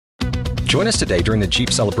Join us today during the Jeep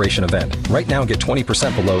Celebration event. Right now, get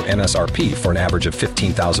 20% below MSRP for an average of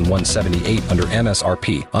 $15,178 under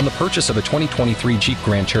MSRP on the purchase of a 2023 Jeep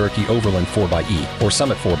Grand Cherokee Overland 4xE or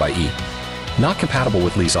Summit 4xE. Not compatible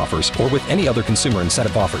with lease offers or with any other consumer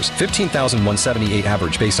incentive offers. $15,178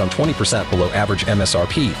 average based on 20% below average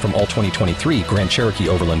MSRP from all 2023 Grand Cherokee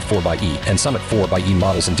Overland 4xE and Summit 4xE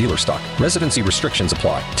models in dealer stock. Residency restrictions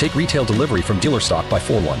apply. Take retail delivery from dealer stock by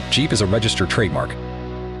 4/1. Jeep is a registered trademark.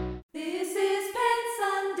 This is Penn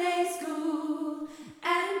Sunday School,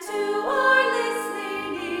 and to our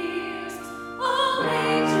listening ears, all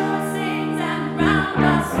angel sings and round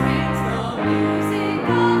us rings the music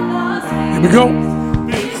of the spheres. Here we go.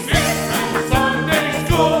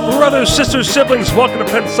 Brothers, sisters, siblings, welcome to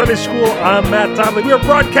Penn Sunday School. I'm Matt Donnelly. We are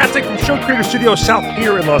broadcasting from Show Creator Studio South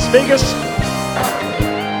here in Las Vegas.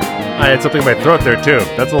 I had something in my throat there, too.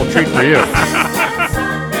 That's a little treat for you.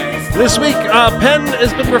 This week, Penn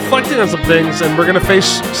has been reflecting on some things, and we're going to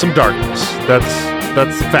face some darkness.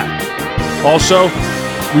 That's the fact. Also,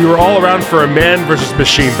 we were all around for a man versus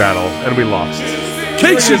machine battle, and we lost.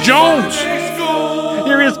 Casey Jones.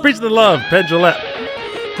 Here he is, preaching the love, Penn Jillette.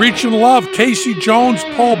 Preaching love, Casey Jones,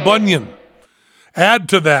 Paul Bunyan. Add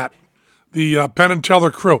to that the Penn and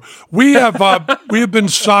Teller crew. We have been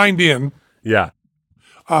signed in, Yeah.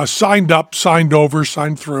 signed up, signed over,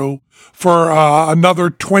 signed through for another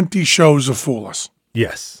 20 shows of Fool Us.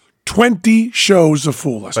 Yes. 20 shows of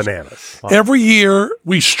Fool Us. Bananas. Every year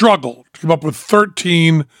we struggle to come up with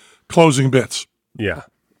 13 closing bits. Yeah.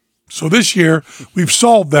 So this year we've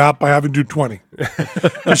solved that by having to do 20.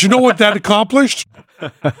 But you know what that accomplished?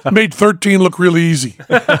 Made 13 look really easy.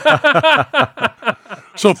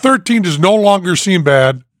 So 13 does no longer seem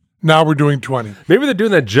bad. Now we're doing 20. Maybe they're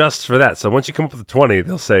doing that just for that. So once you come up with 20,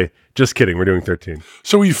 they'll say, just kidding, we're doing 13.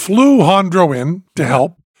 So we flew Hondro in to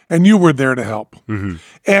help, and you were there to help. Mm-hmm.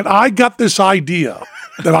 And I got this idea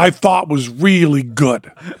that I thought was really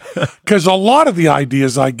good. Because a lot of the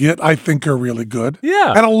ideas I get, I think are really good.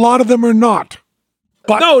 Yeah. And a lot of them are not.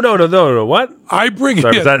 But No. What? I bring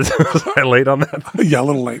Sorry, in... was I late on that? Yeah, a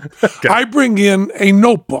little late. I bring in a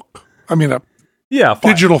notebook. I mean, a Yeah.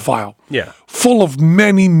 Fine. digital file. Yeah. Full of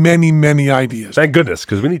many, many, many ideas. Thank goodness,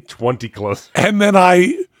 because we need 20 close. And then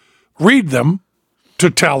I read them to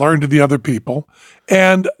Teller and to the other people.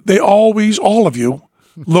 And they always, all of you,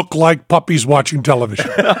 look like puppies watching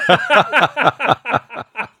television.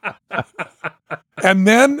 And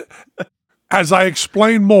then, as I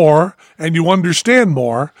explain more and you understand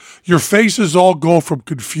more, your faces all go from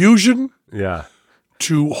confusion Yeah.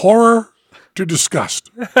 to horror to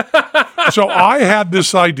disgust. So I had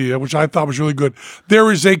this idea, which I thought was really good.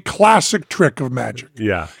 There is a classic trick of magic.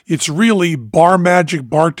 Yeah. It's really bar magic,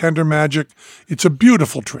 bartender magic. It's a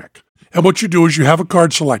beautiful trick. And what you do is you have a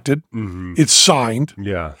card selected, it's signed,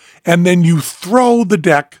 Yeah. and then you throw the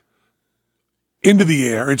deck into the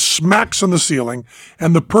air. It smacks on the ceiling,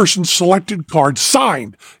 and the person's selected card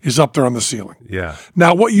signed is up there on the ceiling. Yeah.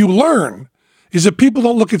 Now, what you learn is that people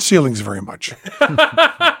don't look at ceilings very much.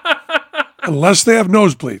 Unless they have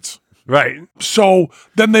nosebleeds. Right. So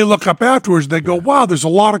then they look up afterwards, they go, wow, there's a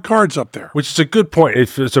lot of cards up there. Which is a good point.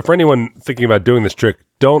 So for anyone thinking about doing this trick,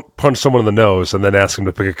 don't punch someone in the nose and then ask them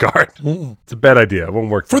to pick a card. It's a bad idea. It won't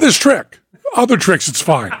work. For this trick. Other tricks, it's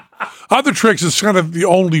fine. Other tricks, it's kind of the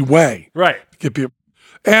only way. Right. To get people.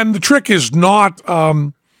 And the trick is not,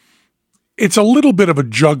 it's a little bit of a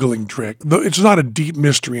juggling trick. It's not a deep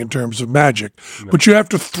mystery in terms of magic, but you have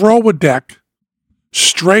to throw a deck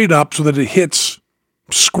straight up so that it hits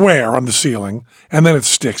square on the ceiling, and then it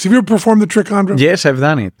sticks. Have you ever performed the trick, Andre? Yes, I've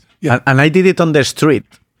done it. Yeah. And I did it on the street.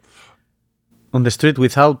 On the street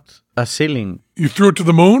without a ceiling. You threw it to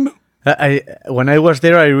the moon? When I was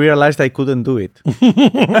there, I realized I couldn't do it.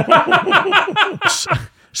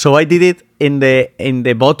 So I did it in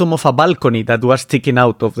the bottom of a balcony that was sticking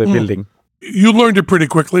out of the building. You learned it pretty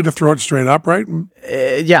quickly to throw it straight up, right?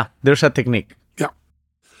 Yeah, there's a technique. Yeah.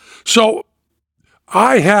 So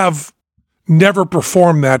I have never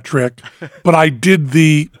performed that trick, but I did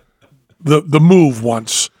the move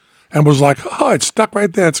once and was like, oh, it's stuck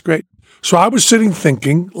right there. It's great. So I was sitting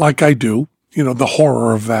thinking, like I do, the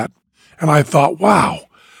horror of that. And I thought, wow,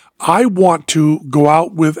 I want to go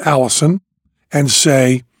out with Allison and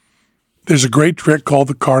say, there's a great trick called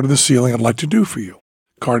the card of the ceiling I'd like to do for you.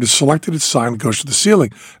 Card is selected, it's signed, goes to the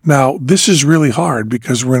ceiling. Now, this is really hard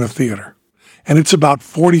because we're in a theater. And it's about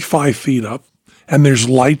 45 feet up. And there's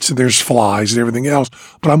lights and there's flies and everything else.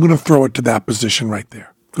 But I'm going to throw it to that position right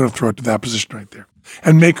there. I'm going to throw it to that position right there.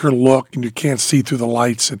 And make her look, and you can't see through the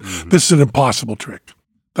lights. And this is an impossible trick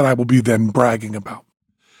that I will be then bragging about.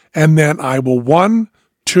 And then I will 1,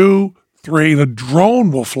 2, 3, and a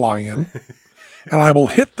drone will fly in, and I will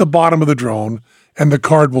hit the bottom of the drone, and the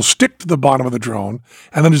card will stick to the bottom of the drone.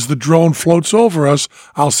 And then as the drone floats over us,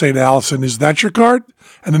 I'll say to Allison, is that your card?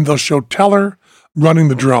 And then they'll show Teller running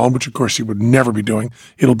the drone, which of course he would never be doing.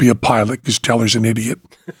 It'll be a pilot because Teller's an idiot.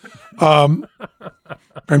 And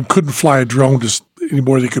couldn't fly a drone just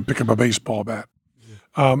anymore than he could pick up a baseball bat.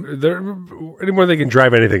 Anymore they can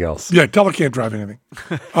drive anything else. Yeah, Teller can't drive anything.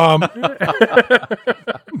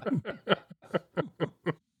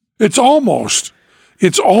 It's almost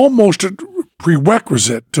a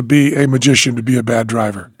prerequisite to be a magician to be a bad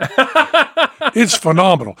driver. It's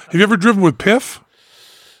phenomenal. Have you ever driven with Piff?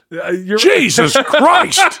 Jesus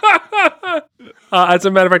Christ! As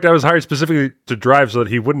a matter of fact, I was hired specifically to drive so that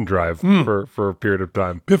he wouldn't drive for a period of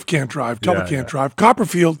time. Piff can't drive. Teller can't drive.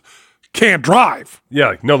 Copperfield can't drive. Yeah,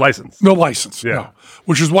 like, no license. No license. Yeah. No.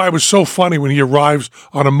 Which is why it was so funny when he arrives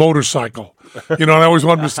on a motorcycle. You know, and I always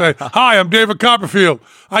wanted to say, "Hi, I'm David Copperfield.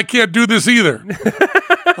 I can't do this either."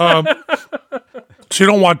 So you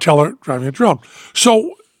don't want Teller driving a drone.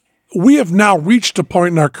 So we have now reached a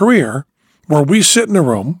point in our career where we sit in a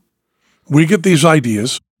room, we get these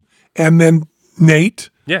ideas, and then Nate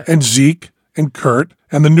and Zeke and Kurt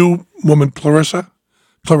and the new woman, Clarissa,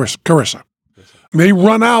 they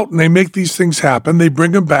run out and they make these things happen. They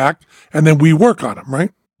bring them back, and then we work on them,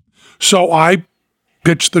 right? So I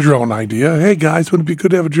pitched the drone idea. Hey, guys, wouldn't it be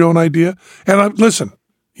good to have a drone idea? And listen,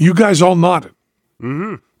 you guys all nodded.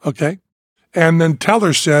 Mm-hmm. Okay? And then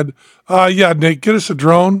Teller said, yeah, Nate, get us a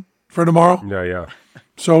drone for tomorrow. Yeah.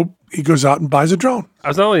 So he goes out and buys a drone. I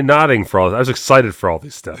was not only nodding for all this, I was excited for all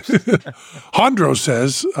these steps. Hondro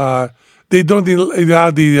says they don't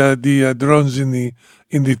allow the drones in the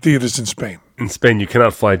theaters in Spain. In Spain, you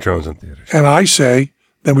cannot fly drones in theaters. And I say,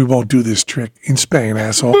 then we won't do this trick in Spain,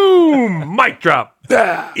 asshole. Boom! Mic drop.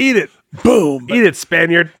 Eat it. Boom. Eat it,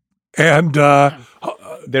 Spaniard. And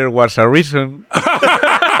There was a reason.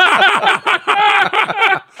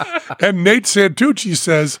 and Nate Santucci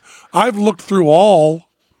says, I've looked through all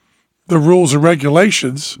the rules and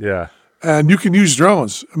regulations, Yeah. and you can use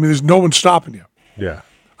drones. I mean, there's no one stopping you. Yeah.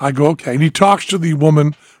 I go, okay. And he talks to the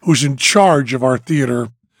woman who's in charge of our theater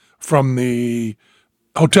from the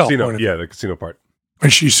hotel. Casino. point of view. Yeah, the casino part.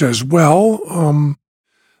 And she says, well,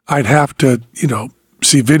 I'd have to,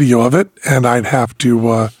 see video of it, and I'd have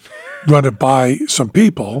to run it by some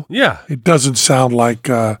people. Yeah. It doesn't sound like,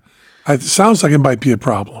 it sounds like it might be a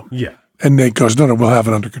problem. Yeah. And Nate goes, no, we'll have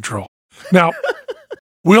it under control. Now,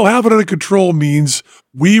 we'll have it under control means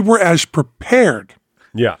we were as prepared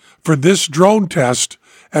Yeah. for this drone test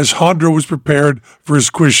as Hondro was prepared for his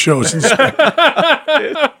quiz shows. In Spain.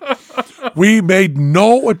 We made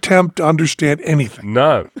no attempt to understand anything.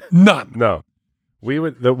 No. None. No. We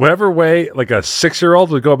would, whatever way, like a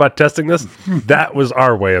 6-year-old would go about testing this, that was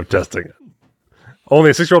our way of testing it.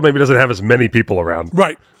 Only a 6-year-old maybe doesn't have as many people around.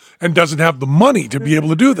 Right. And doesn't have the money to be able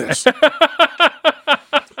to do this.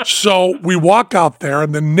 So we walk out there,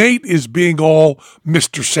 and then Nate is being all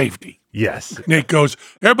Mr. Safety. Yes. Nate goes,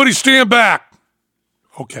 everybody stand back.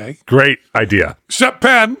 Okay. Great idea. Except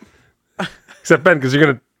Penn. Except Ben, because you're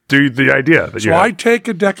going to do the idea that you So have. I take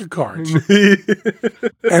a deck of cards,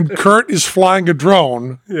 and Kurt is flying a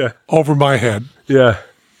drone Yeah. over my head. Yeah.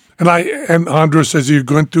 And Andrew says, are you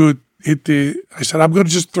going to hit I said, I'm going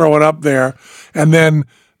to just throw it up there, and then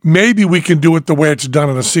maybe we can do it the way it's done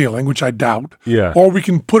on the ceiling, which I doubt. Yeah. Or we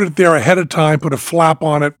can put it there ahead of time, put a flap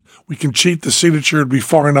on it. We can cheat the signature to be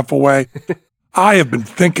far enough away. I have been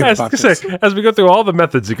thinking I was about gonna this. say, as we go through all the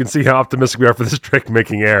methods, you can see how optimistic we are for this trick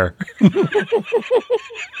making air.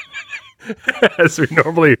 As we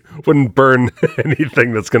normally wouldn't burn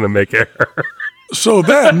anything that's going to make air. So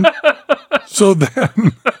then,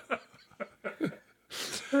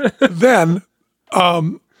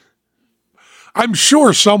 I'm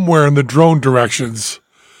sure somewhere in the drone directions,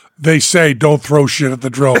 they say, don't throw shit at the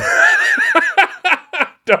drone.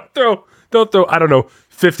 Don't throw, I don't know,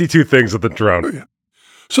 52 things at the drone.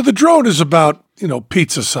 So the drone is about,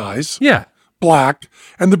 pizza size, Yeah. black,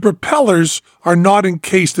 and the propellers are not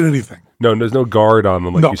encased in anything. No, there's no guard on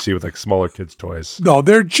them like No. you see with like smaller kids' toys. No,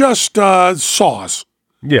 they're just saws,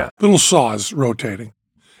 Yeah. little saws rotating.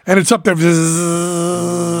 And it's up there.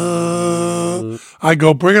 I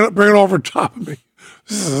go, bring it over top of me.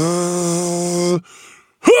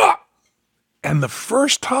 And the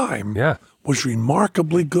first time Yeah. was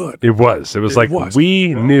remarkably good. It was. It was like was.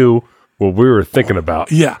 we knew what we were thinking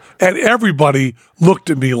about. Yeah. And everybody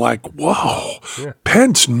looked at me like, whoa,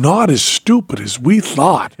 Penn's not as stupid as we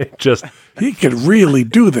thought. It just He could really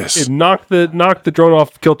do this. knocked the drone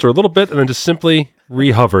off kilter a little bit and then just simply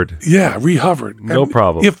Rehovered. Yeah, rehovered. No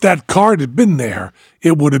problem. If that card had been there,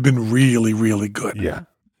 it would have been really, really good. Yeah.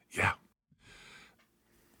 Yeah.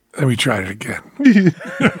 Let me try it again. It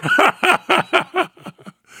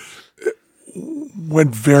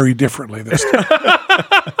went very differently this time.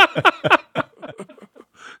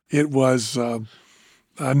 It was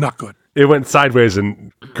not good. It went sideways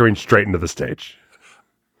and careened straight into the stage.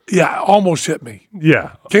 Yeah, almost hit me.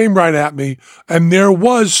 Yeah. Came right at me, and there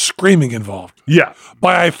was screaming involved Yeah.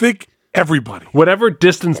 by, I think, everybody. Whatever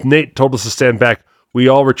distance Nate told us to stand back, we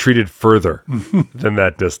all retreated further than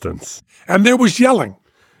that distance. And there was yelling.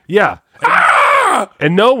 Yeah.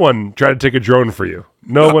 And no one tried to take a drone for you.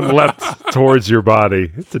 No one leapt towards your body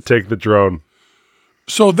to take the drone.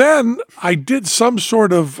 So then I did some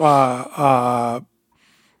sort of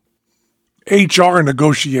HR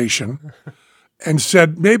negotiation and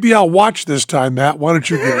said, maybe I'll watch this time, Matt. Why don't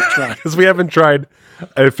you give it a try? Because we haven't tried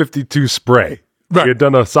a 52 spray. Right. We had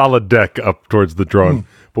done a solid deck up towards the drone,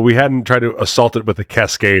 but we hadn't tried to assault it with a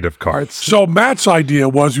cascade of cards. So Matt's idea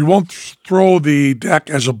was we won't throw the deck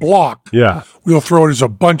as a block. Yeah. We'll throw it as a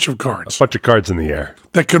bunch of cards Bunch of cards in the air.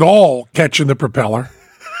 that could all catch in the propeller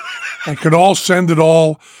and could all send it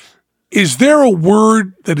all. Is there a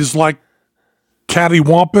word that is like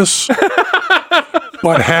cattywampus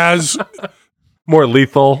but has More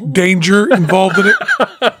lethal. danger involved in it?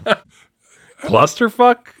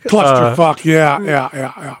 Clusterfuck? Clusterfuck,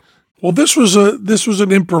 yeah. Well, this was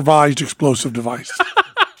an improvised explosive device,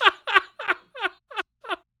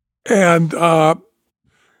 and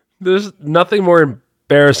There's nothing more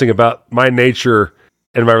embarrassing about my nature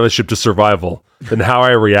and my relationship to survival than how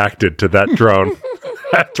I reacted to that drone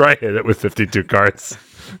after I hit it with 52 cards.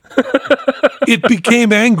 it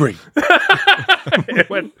became angry It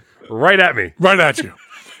went right at me. right at you.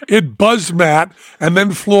 It buzzed Matt and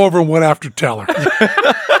then flew over and went after Teller.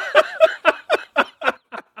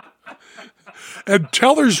 And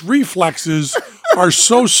Teller's reflexes are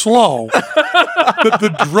so slow that the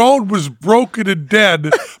drone was broken and dead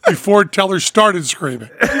before Teller started screaming.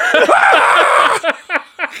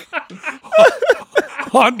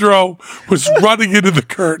 Andro was running into the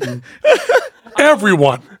curtain.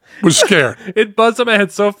 Everyone was scared. It buzzed in my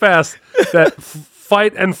head so fast that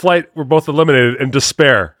fight and flight were both eliminated, and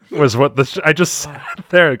despair was what I just sat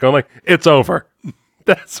there going like, it's over.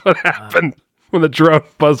 That's what happened when the drone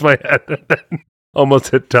buzzed my head and then almost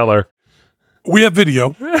hit Teller. We have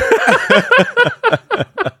video.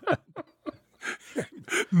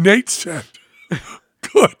 Nate said,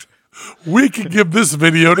 good. We can give this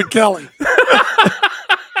video to Kelly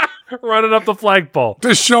Running up the flagpole.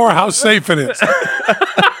 to show her how safe it is.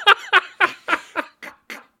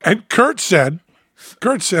 And Kurt said,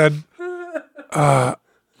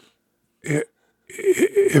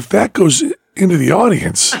 if that goes into the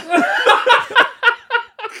audience.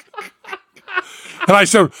 And I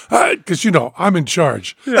said, because, I'm in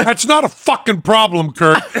charge. That's not a fucking problem,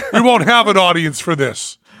 Kurt. We won't have an audience for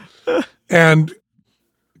this. And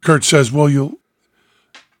Kurt says, well, you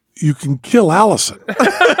can kill Allison.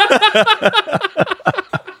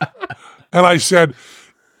 And I said,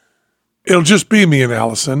 it'll just be me and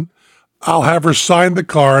Allison. I'll have her sign the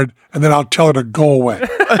card, and then I'll tell her to go away.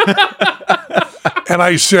 And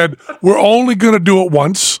I said, we're only going to do it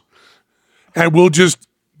once, and we'll just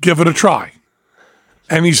give it a try.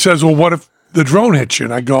 And he says, well, what if the drone hits you?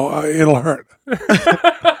 And I go, it'll hurt.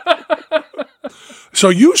 So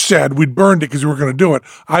you said we'd burned it because we were going to do it.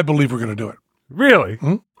 I believe we're going to do it. Really?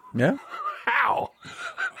 Yeah. How?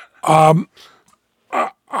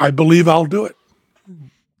 I believe I'll do it.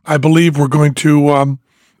 I believe we're going to,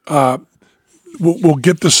 we'll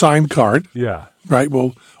get the signed card, Yeah. right?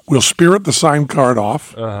 We'll spirit the signed card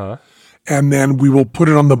off. And then we will put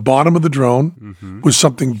it on the bottom of the drone with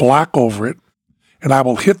something black over it. And I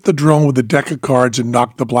will hit the drone with a deck of cards and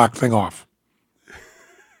knock the black thing off.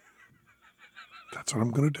 That's what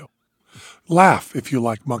I'm going to do. Laugh if you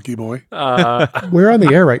like, Monkey Boy. We're on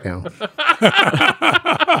the air right now.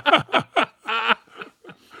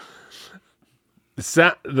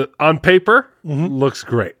 On paper, looks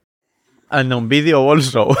great. And on video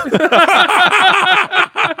also.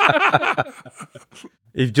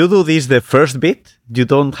 If you do this the first bit, you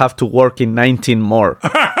don't have to work in 19 more.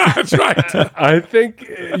 That's right. I think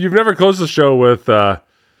you've never closed the show with,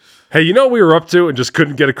 hey, you know what we were up to and just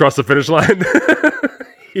couldn't get across the finish line?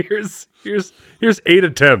 Here's 8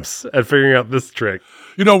 attempts at figuring out this trick.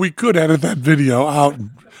 We could edit that video out and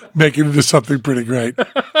make it into something pretty great.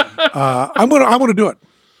 I'm gonna do it.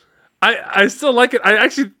 I still like it. I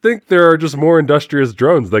actually think there are just more industrious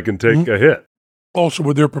drones that can take a hit. Also,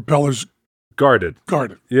 with their propellers Guarded.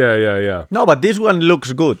 Guarded. Yeah. No, but this one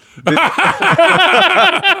looks good.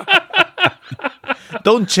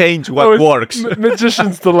 Don't change what works.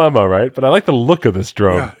 Magician's dilemma, right? But I like the look of this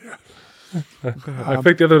drone. I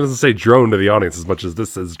think the other doesn't say drone to the audience as much as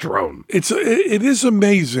this says drone. It is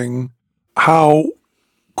amazing how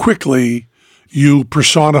quickly you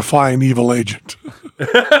personify an evil agent.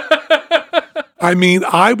 I mean,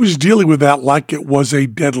 I was dealing with that like it was a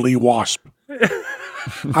deadly wasp.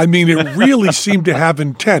 I mean, it really seemed to have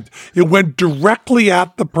intent. It went directly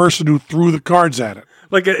at the person who threw the cards at it.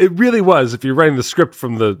 Like, it really was, if you're writing the script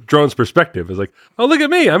from the drone's perspective, it's like, oh, look at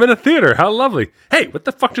me, I'm in a theater, how lovely. Hey, what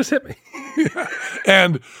the fuck just hit me?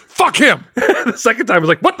 And fuck him. The second time, I was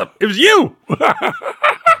like, what the? It was you!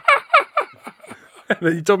 And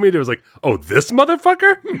then you told me it was like, oh, this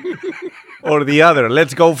motherfucker? Or the other.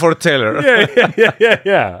 Let's go for Taylor.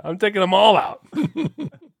 Yeah. I'm taking them all out.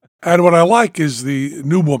 And what I like is the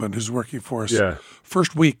new woman who's working for us. Yeah.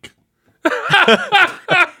 First week.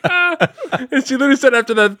 And she literally said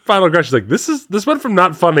after that final crash, she's like, this went from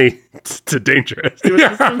not funny to dangerous. It was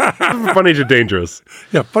from funny to dangerous.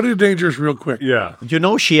 Yeah, funny to dangerous real quick. Yeah. You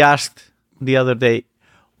know, she asked the other day,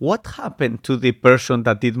 what happened to the person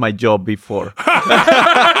that did my job before?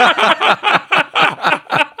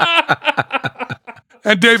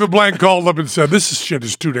 And David Blank called up and said, this shit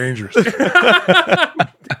is too dangerous. David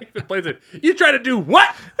plays it. You try to do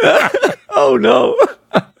what? Oh, no.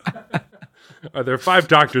 Are there 5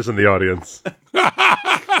 doctors in the audience?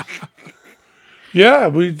 Yeah,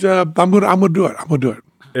 I'm gonna do it. I'm gonna do it.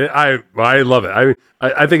 I love it.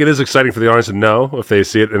 I think it is exciting for the audience to know if they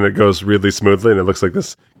see it and it goes really smoothly and it looks like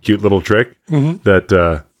this cute little trick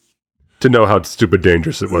that to know how stupid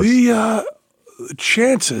dangerous it was. The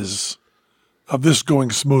chances of this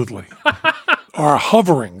going smoothly are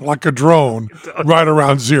hovering like a drone right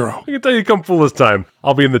around zero. I can tell you, come fool this time,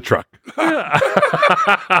 I'll be in the truck.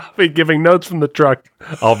 I'll be giving notes from the truck.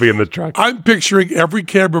 I'll be in the truck. I'm picturing every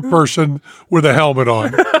camera person with a helmet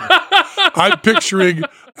on. I'm picturing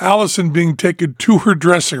Allison being taken to her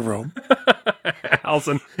dressing room.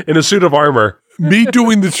 Allison in a suit of armor. Me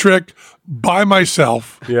doing the trick by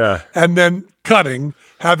myself. Yeah. And then cutting,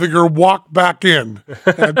 having her walk back in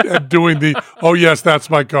and doing the, oh, yes, that's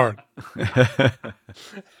my card.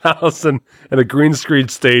 Allison in a green screen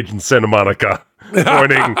stage in Santa Monica,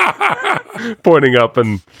 pointing up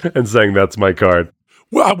and saying, that's my card.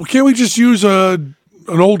 Well, can't we just use an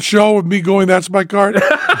old show of me going, that's my card?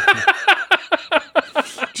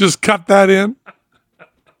 Just cut that in.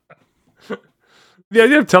 The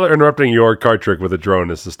idea of Teller interrupting your card trick with a drone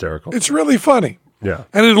is hysterical. It's really funny. Yeah.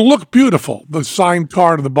 And it'll look beautiful, the signed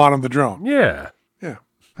card at the bottom of the drone. Yeah. Yeah.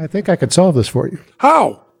 I think I could solve this for you.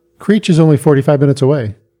 How? Creech is only 45 minutes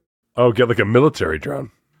away. Oh, get like a military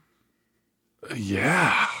drone.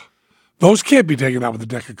 Yeah. Those can't be taken out with a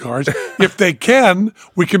deck of cards. If they can,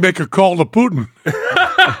 we can make a call to Putin.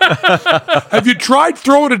 Have you tried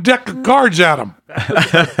throwing a deck of cards at him?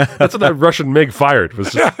 That's what that Russian MiG fired.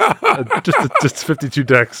 Was just 52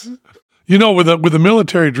 decks. You know, with a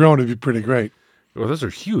military drone, it'd be pretty great. Well, those are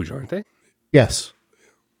huge, aren't they? Yes.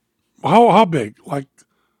 How big? Like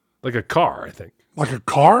a car, I think. a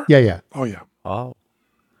car? Yeah. Oh, yeah. Oh.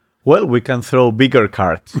 Well, we can throw bigger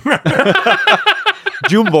cards.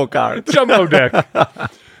 Jumbo cards. Jumbo deck.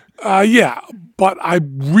 Yeah, but I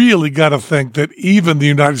really got to think that even the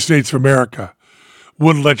United States of America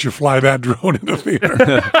wouldn't let you fly that drone in the theater.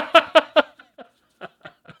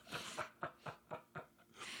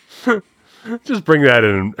 Just bring that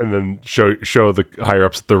in and then show the higher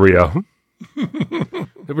ups at the Rio.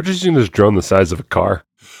 We're just using this drone the size of a car.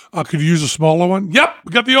 Could you use a smaller one? Yep,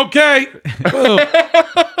 we got the okay.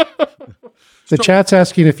 The chat's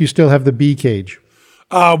asking if you still have the bee cage.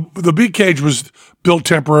 The bee cage was built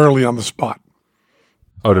temporarily on the spot.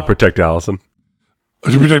 Oh, to protect Allison.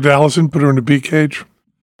 To protect Allison, put her in a bee cage.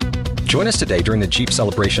 Join us today during the Jeep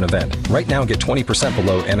Celebration event. Right now, get 20%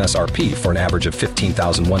 below MSRP for an average of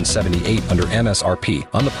 $15,178 under MSRP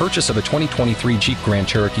on the purchase of a 2023 Jeep Grand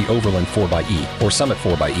Cherokee Overland 4xE or Summit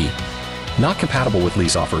 4xE. Not compatible with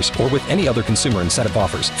lease offers or with any other consumer incentive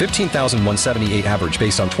offers. $15,178 average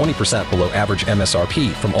based on 20% below average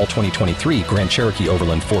MSRP from all 2023 Grand Cherokee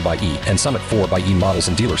Overland 4xE and Summit 4xE models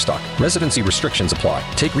in dealer stock. Residency restrictions apply.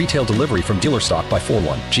 Take retail delivery from dealer stock by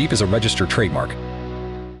 4/1. Jeep is a registered trademark.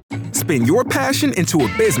 Spin your passion into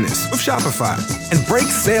a business with Shopify and break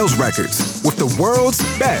sales records with the world's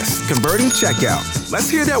best converting checkout. Let's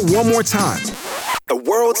hear that one more time. The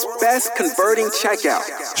world's best converting checkout.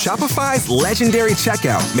 Shopify's legendary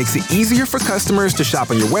checkout makes it easier for customers to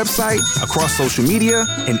shop on your website, across social media,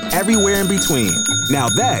 and everywhere in between. Now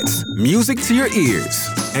that's music to your ears.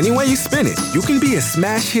 Any way you spin it, you can be a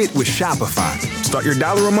smash hit with Shopify. Start your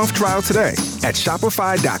 $1 a month trial today at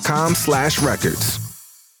shopify.com/records.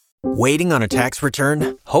 Waiting on a tax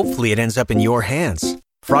return? Hopefully it ends up in your hands.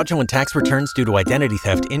 Fraudulent tax returns due to identity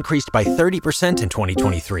theft increased by 30% in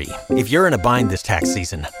 2023. If you're in a bind this tax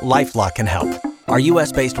season, LifeLock can help. Our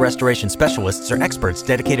U.S.-based restoration specialists are experts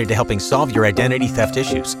dedicated to helping solve your identity theft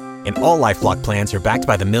issues. And all LifeLock plans are backed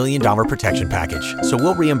by the $1 Million Protection Package. So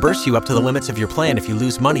we'll reimburse you up to the limits of your plan if you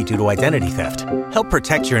lose money due to identity theft. Help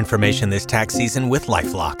protect your information this tax season with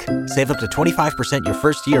LifeLock. Save up to 25% your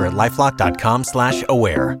first year at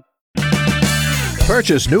LifeLock.com/aware.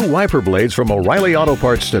 Purchase new wiper blades from O'Reilly Auto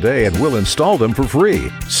Parts today and we'll install them for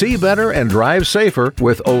free. See better and drive safer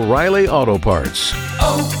with O'Reilly Auto Parts.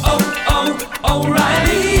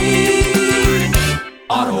 O'Reilly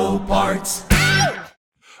Auto Parts.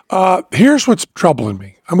 Here's what's troubling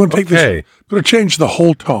me. I'm going to take this. I'm going to change the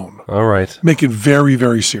whole tone. All right. Make it very,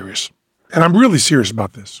 very serious. And I'm really serious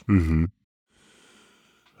about this. Mm-hmm.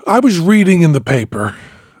 I was reading in the paper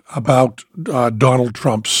about Donald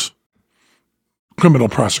Trump's criminal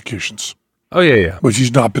prosecutions. Oh, yeah. Which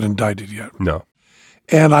he's not been indicted yet. No.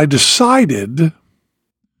 And I decided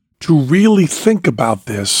to really think about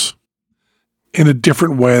this in a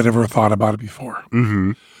different way I'd ever thought about it before.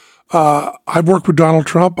 Mm-hmm. I've worked with Donald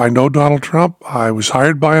Trump. I know Donald Trump. I was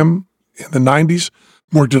hired by him in the 90s,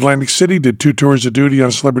 worked at Atlantic City, did 2 tours of duty on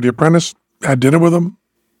Celebrity Apprentice, had dinner with him,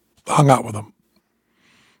 hung out with him.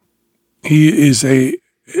 He is an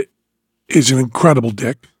incredible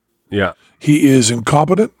dick. Yeah. He is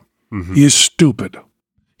incompetent. Mm-hmm. He is stupid.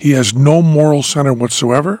 He has no moral center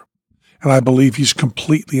whatsoever. And I believe he's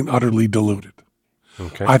completely and utterly deluded.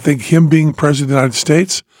 Okay. I think him being president of the United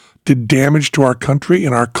States did damage to our country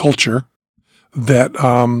and our culture that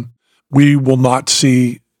we will not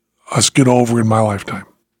see us get over in my lifetime.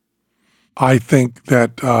 I think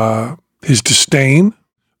that his disdain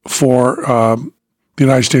for the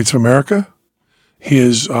United States of America,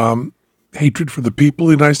 his hatred for the people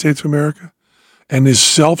of the United States of America, and his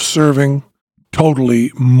self-serving,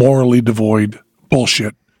 totally morally devoid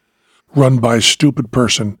bullshit run by a stupid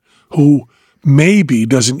person who maybe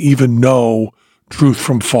doesn't even know truth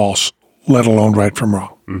from false, let alone right from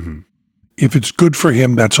wrong. Mm-hmm. If it's good for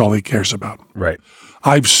him, that's all he cares about. Right.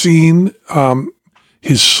 I've seen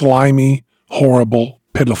his slimy, horrible,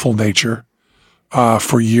 pitiful nature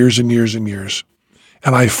for years and years and years.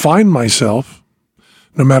 And I find myself,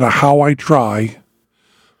 no matter how I try,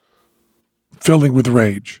 filling with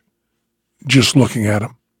rage, just looking at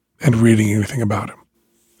him and reading anything about him.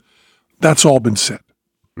 That's all been said.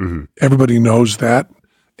 Mm-hmm. Everybody knows that,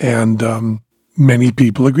 and many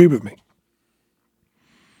people agree with me.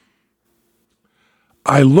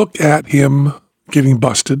 I look at him getting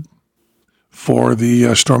busted for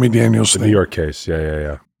the Stormy Daniels thing. The New York case,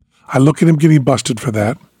 yeah. I look at him getting busted for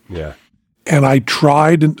that. Yeah. And I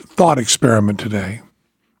tried a thought experiment today,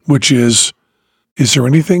 which is there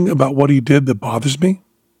anything about what he did that bothers me?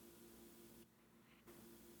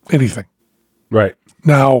 Anything. Right.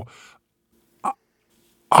 Now,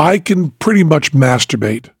 I can pretty much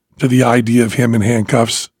masturbate to the idea of him in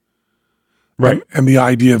handcuffs. Right. And the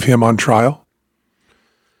idea of him on trial.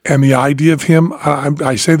 And the idea of him,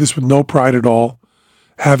 I say this with no pride at all,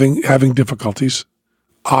 having difficulties.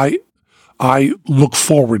 I look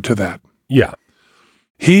forward to that. Yeah.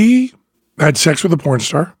 He had sex with a porn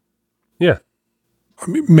star. Yeah. I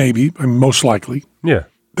mean, maybe, most likely. Yeah.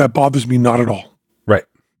 That bothers me not at all. Right.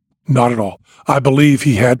 Not at all. I believe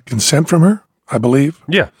he had consent from her. I believe.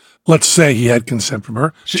 Yeah. Let's say he had consent from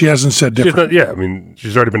her. She hasn't said different. I mean,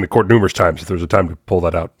 she's already been to court numerous times. If there was a time to pull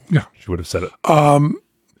that out, yeah, she would have said it.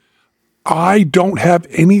 I don't have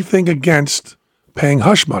anything against paying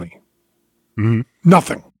hush money. Mm-hmm.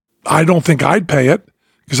 Nothing. I don't think I'd pay it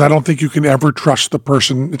because I don't think you can ever trust the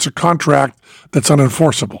person. It's a contract that's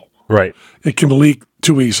unenforceable. Right. It can leak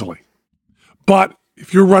too easily. But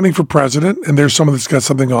if you're running for president and there's someone that's got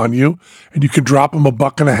something on you and you can drop him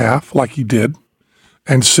 $1.50 like he did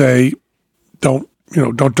and say, don't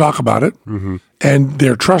talk about it. Mm-hmm. And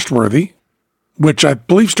they're trustworthy, which I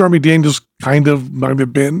believe Stormy Daniels kind of might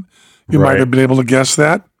have been. You might have been able to guess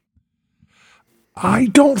that. I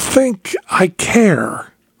don't think I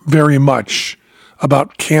care very much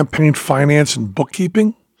about campaign finance and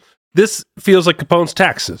bookkeeping. This feels like Capone's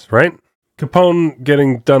taxes, right? Capone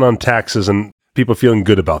getting done on taxes and people feeling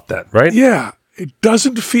good about that, right? Yeah. It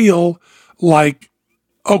doesn't feel like,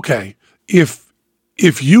 okay, if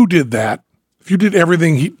you did that, if you did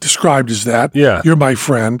everything he described as that, you're my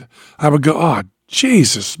friend, I would go, oh,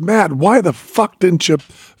 Jesus, Matt, why the fuck didn't you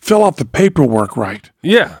fill out the paperwork right?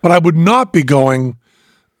 Yeah. But I would not be going,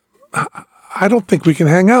 I don't think we can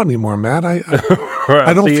hang out anymore, Matt. I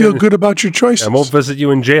I'll don't see feel you- good about your choices. I won't visit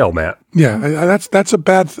you in jail, Matt. Yeah, that's a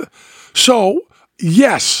bad. So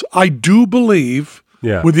yes, I do believe,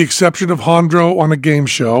 Yeah. with the exception of Hondro on a game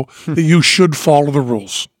show, that you should follow the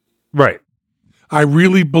rules. Right. I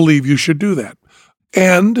really believe you should do that.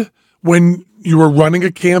 And when you are running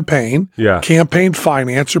a campaign, Yeah. campaign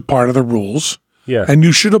finance are part of the rules, Yeah. and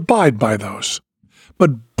you should abide by those.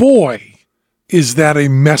 But boy, is that a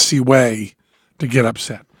messy way to get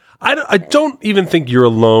upset. I don't even think you're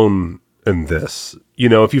alone in this. You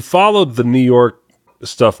know, if you followed the New York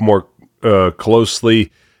stuff more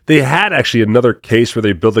closely, they had actually another case where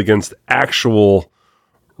they built against actual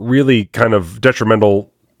really kind of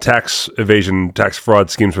detrimental tax evasion, tax fraud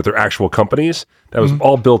schemes with their actual companies. That was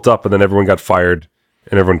all built up, and then everyone got fired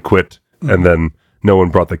and everyone quit, and then no one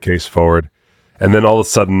brought the case forward. And then all of a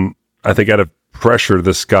sudden, I think out of pressure,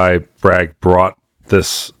 this guy, Bragg, brought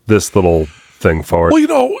this little thing forward. Well, you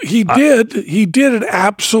know, he did an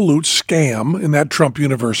absolute scam in that Trump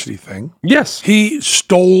University thing. Yes. He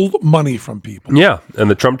stole money from people. Yeah, and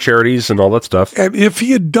the Trump charities and all that stuff. And if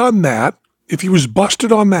he had done that, if he was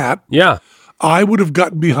busted on that, Yeah. I would have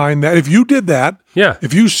gotten behind that. If you did that, Yeah.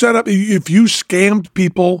 if you scammed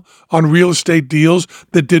people on real estate deals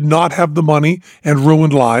that did not have the money and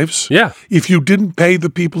ruined lives, Yeah. if you didn't pay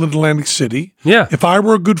the people in Atlantic City, Yeah. if I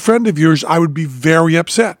were a good friend of yours, I would be very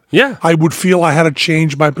upset. Yeah. I would feel I had to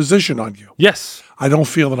change my position on you. Yes. I don't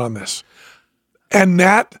feel it on this. And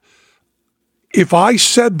that, if I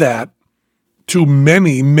said that to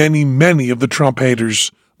many, many, many of the Trump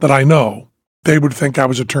haters that I know, they would think I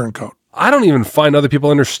was a turncoat. I don't even find other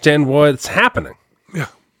people understand what's happening. Yeah.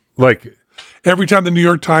 Like, Every time the New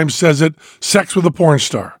York Times says it, sex with a porn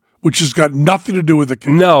star, which has got nothing to do with the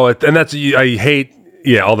case. no, and that's, I hate,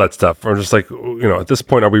 all that stuff. I'm just like, at this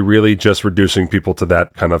point, are we really just reducing people to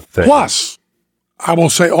that kind of thing? Plus, I will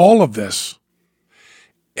say all of this,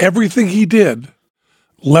 everything he did,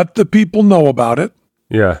 let the people know about it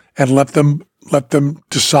Yeah. and let them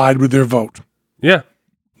decide with their vote, Yeah.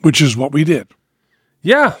 which is what we did.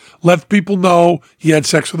 Yeah. Let people know he had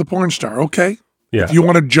sex with a porn star. Okay. Yeah. If you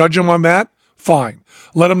want to judge him on that, fine.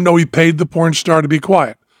 Let him know he paid the porn star to be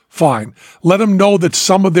quiet. Fine. Let him know that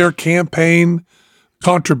some of their campaign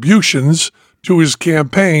contributions to his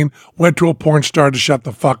campaign went to a porn star to shut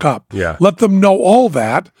the fuck up. Yeah. Let them know all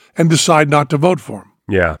that and decide not to vote for him.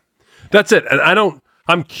 Yeah. That's it. And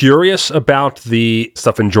I'm curious about the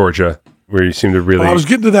stuff in Georgia where you seem to really. Well, I was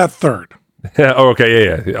getting to that third. Oh, okay.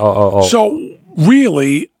 Yeah. I'll So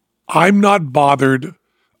really, I'm not bothered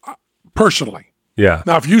personally. yeah.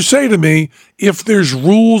 Now, if you say to me, if there's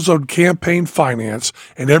rules on campaign finance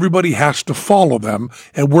and everybody has to follow them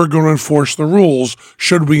and we're going to enforce the rules,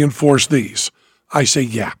 should we enforce these? I say,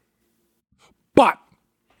 yeah. But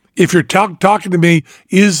if you're talking to me,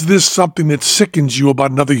 is this something that sickens you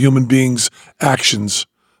about another human being's actions?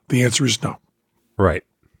 The answer is no. Right.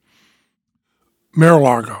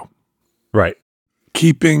 Mar-a-Lago, Right.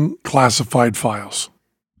 keeping classified files.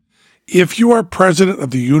 If you are president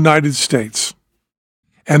of the United States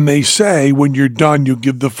and they say when you're done, you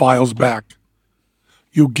give the files back,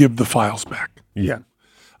 you give the files back. Yeah.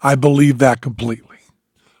 I believe that completely.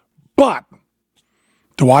 But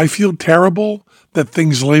do I feel terrible that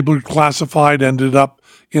things labeled classified ended up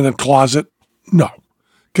in a closet? No.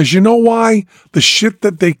 Because you know why? The shit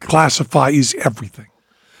that they classify is everything.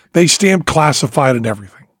 They stamp classified and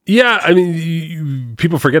everything. Yeah. I mean,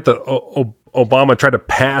 people forget that Obama tried to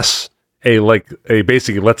pass a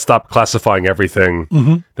basically let's stop classifying everything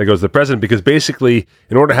that goes to the president, because basically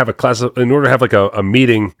in order to have a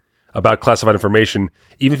meeting about classified information,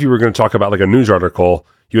 even if you were going to talk about like a news article,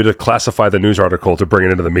 you had to classify the news article to bring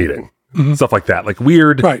it into the meeting. Stuff like that, like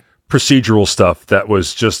weird procedural stuff that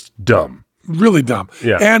was just dumb. Really dumb.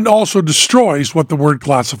 Yeah. And also destroys what the word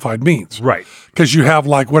classified means. Right. Because you have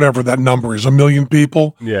like whatever that number is, 1 million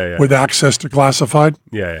people Yeah. with access to classified.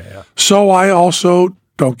 Yeah. So I also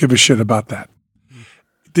don't give a shit about that.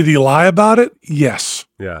 Did he lie about it? Yes.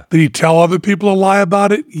 Yeah. Did he tell other people to lie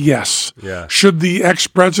about it? Yes. Yeah. Should the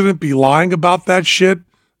ex-president be lying about that shit?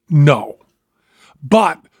 No.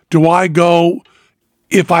 But do I go,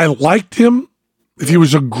 if I liked him, if he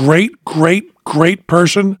was a great, great, great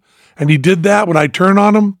person and he did that, would I turn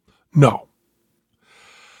on him? No.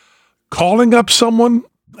 Calling up someone,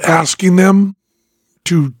 asking them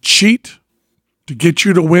to cheat to get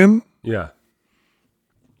you to win, Yeah.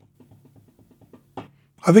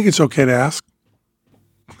 I think it's okay to ask.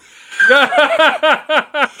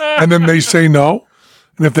 And then they say no.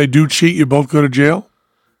 And if they do cheat, you both go to jail.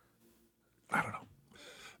 I don't know.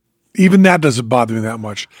 Even that doesn't bother me that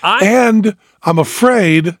much. And I'm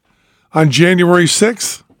afraid on January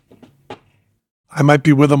 6th, I might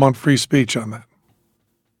be with him on free speech on that.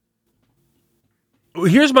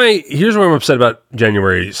 Here's where I'm upset about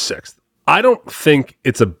January 6th. I don't think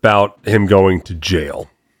it's about him going to jail.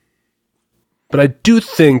 But I do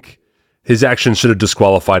think his actions should have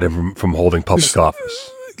disqualified him from holding public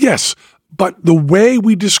office. Yes, but the way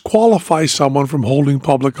we disqualify someone from holding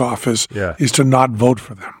public office is to not vote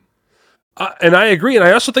for them. And I agree, and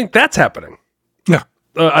I also think that's happening. Yeah.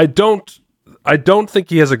 I don't think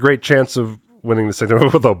he has a great chance of winning the thing.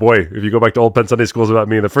 Although, boy, if you go back to old Penn Sunday schools about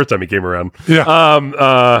me the first time he came around. Yeah. I'm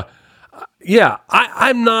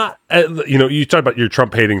not, you talk about your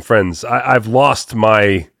Trump hating friends. I've lost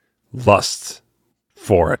my lust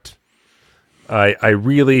for it.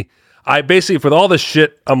 I basically, for all this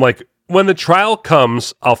shit, I'm like, when the trial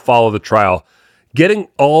comes, I'll follow the trial. Getting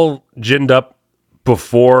all ginned up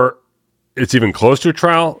before it's even close to a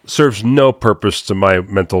trial serves no purpose to my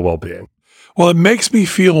mental well-being. Well, it makes me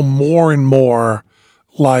feel more and more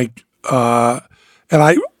like, one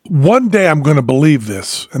day I'm going to believe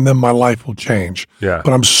this, and then my life will change. Yeah.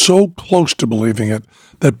 But I'm so close to believing it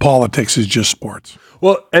that politics is just sports.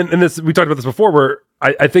 Well, and this, we talked about this before, where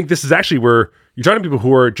I think this is actually where you're talking to people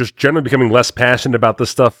who are just generally becoming less passionate about this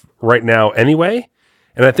stuff right now anyway.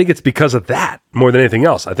 And I think it's because of that more than anything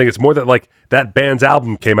else. I think it's more that like that band's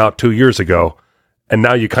album came out 2 years ago, and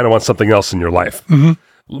now you kind of want something else in your life. Mm-hmm.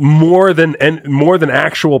 More than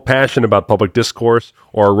actual passion about public discourse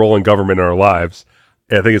or our role in government in our lives.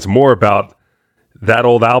 I think it's more about that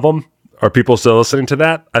old album. Are people still listening to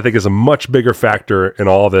that? I think is a much bigger factor in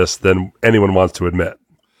all this than anyone wants to admit.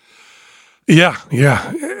 Yeah.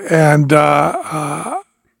 And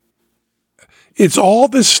it's all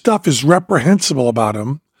this stuff is reprehensible about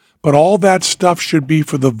him, but all that stuff should be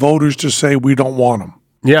for the voters to say we don't want him.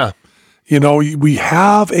 Yeah. We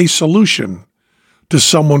have a solution to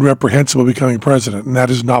someone reprehensible becoming president, and that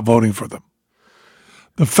is not voting for them.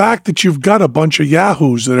 The fact that you've got a bunch of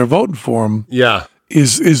yahoos that are voting for him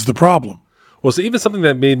is the problem. Well, so even something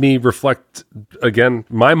that made me reflect again,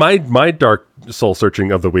 my dark soul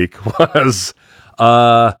searching of the week was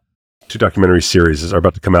 2 documentary series are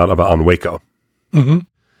about to come out on Waco. Mm-hmm.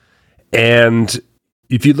 And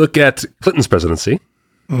if you look at Clinton's presidency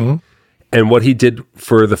and what he did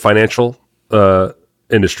for the financial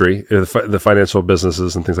industry, the financial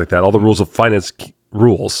businesses and things like that, all the rules of finance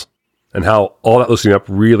rules, and how all that loosening up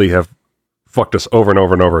really have fucked us over and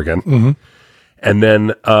over and over again. Mm-hmm. And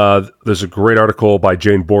then there's a great article by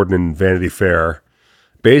Jane Borden in Vanity Fair,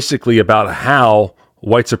 basically about how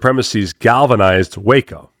white supremacies galvanized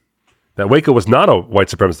Waco. That Waco was not a white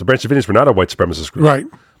supremacist. The Branch Davidians were not a white supremacist group. Right.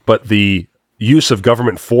 But the use of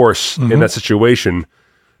government force in that situation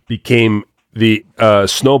became the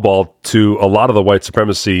snowball to a lot of the white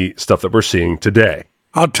supremacy stuff that we're seeing today.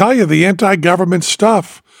 I'll tell you, the anti-government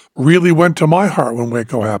stuff really went to my heart when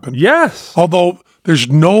Waco happened. Yes. Although there's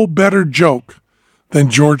no better joke than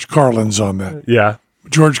George Carlin's on that. Yeah.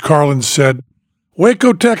 George Carlin said,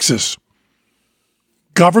 Waco, Texas,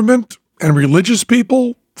 government and religious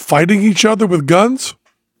people fighting each other with guns?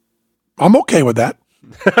 I'm okay with that.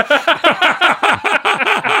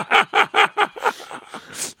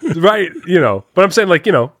 Right, but I'm saying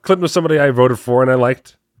Clinton was somebody I voted for and I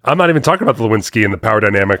liked. I'm not even talking about the Lewinsky and the power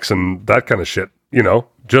dynamics and that kind of shit,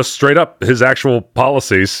 just straight up his actual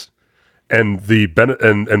policies and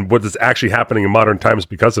and what is actually happening in modern times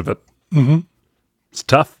because of it. Mm-hmm. It's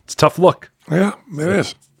tough. It's a tough look. Yeah, it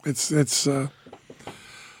is. It's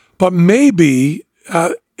but maybe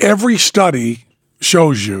every study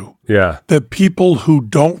shows you that people who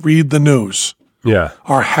don't read the news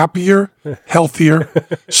are happier, healthier,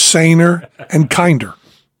 saner, and kinder.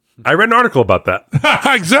 I read an article about that.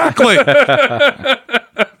 Exactly.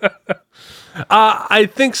 I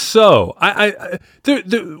think so.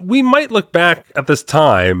 We might look back at this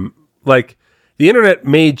time like the internet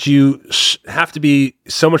made you have to be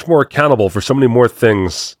so much more accountable for so many more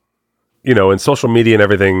things, in social media and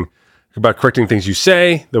everything, about correcting things you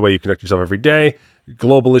say, the way you conduct yourself every day,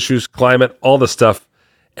 global issues, climate, all this stuff.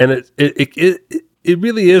 And it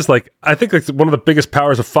really is like, I think like one of the biggest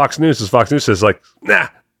powers of Fox News is Fox News says like, nah,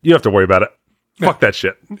 you don't have to worry about it. Fuck that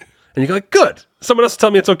shit. And you go like, good. Someone else tell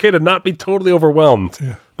me it's okay to not be totally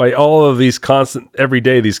overwhelmed by all of these constant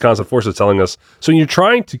forces telling us. So when you're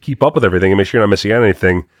trying to keep up with everything and make sure you're not missing out on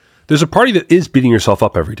anything, there's a party that is beating yourself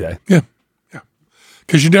up every day. Yeah.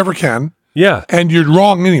 Because you never can. Yeah. And you're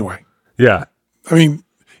wrong anyway. Yeah. I mean,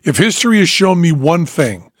 if history has shown me one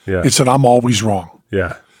thing, it's that I'm always wrong.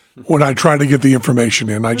 Yeah. When I try to get the information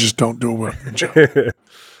in, I just don't do a good job.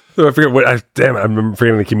 So I forget I'm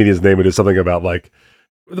forgetting the comedian's name. It is something about like,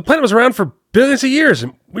 The planet was around for billions of years,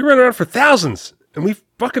 and we ran around for thousands, and we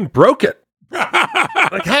fucking broke it.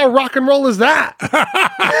 Like, how rock and roll is that?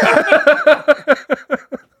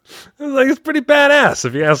 It's pretty badass,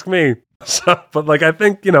 if you ask me. So, but I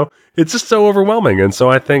think, it's just so overwhelming, and so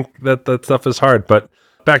I think that stuff is hard. But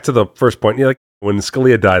back to the first point, when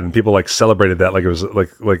Scalia died and people celebrated that like it was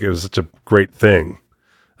like it was such a great thing.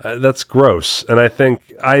 That's gross, and I think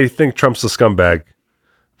Trump's a scumbag.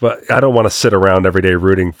 But I don't want to sit around every day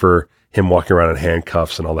rooting for him walking around in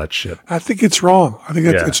handcuffs and all that shit. I think it's wrong. I think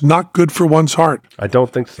it's not good for one's heart. I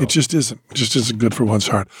don't think so. It just isn't. It just isn't good for one's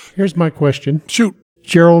heart. Here's my question. Shoot.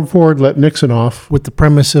 Gerald Ford let Nixon off with the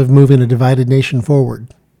premise of moving a divided nation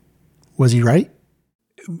forward. Was he right?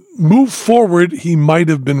 Move forward, he might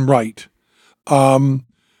have been right. But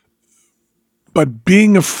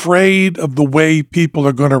being afraid of the way people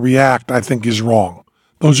are going to react, I think, is wrong.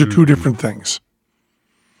 Those are two different things.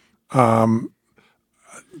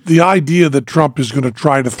 The idea that Trump is going to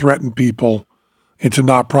try to threaten people into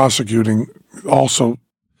not prosecuting also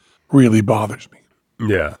really bothers me.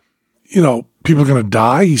 Yeah. People are going to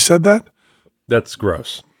die. He said that. That's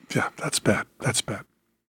gross. Yeah, that's bad. That's bad.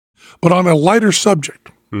 But on a lighter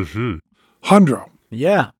subject, Jandro.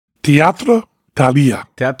 Yeah. Teatro Thalia.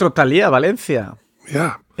 Teatro Thalia, Valencia.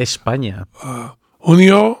 Yeah. España.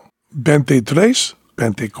 Junio 23,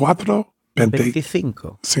 24, 25.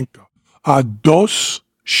 25. Dos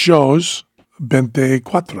shows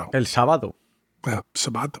 24. El sábado.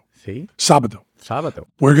 Sábado. Sí. Sábado. Sábado.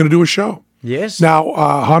 We're going to do a show. Yes. Now,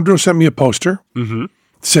 Jandro sent me a poster.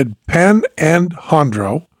 Said Penn and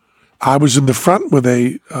Jandro. I was in the front with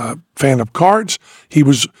a fan of cards. He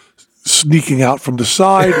was sneaking out from the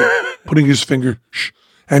side, putting his finger,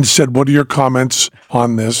 and said, "What are your comments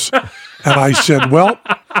on this?" And I said, "Well,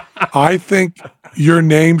 I think your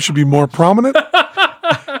name should be more prominent,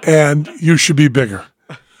 and you should be bigger."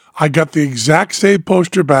 I got the exact same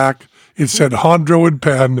poster back. It said Jandro and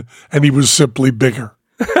Penn, and he was simply bigger.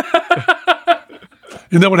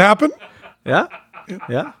 Isn't that what happened? Yeah.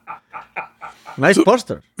 Nice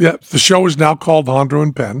poster. Yeah, the show is now called Jandro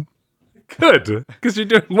and Penn. Good, because you're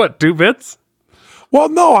doing what, 2 bits? Well,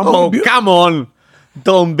 no, Come on.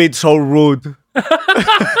 Don't be so rude.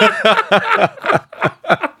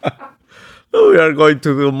 We are going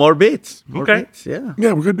to do more bits. Okay. Bits, yeah.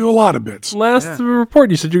 Yeah, we're going to do a lot of bits. Last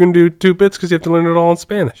report, you said you're going to do 2 bits because you have to learn it all in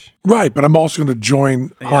Spanish. Right, but I'm also going to join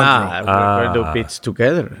Jandro. We're going to do bits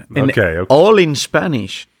together. And Okay. all in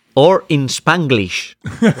Spanish or in Spanglish.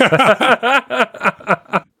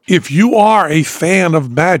 If you are a fan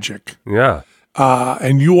of magic Yeah.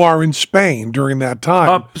 and you are in Spain during that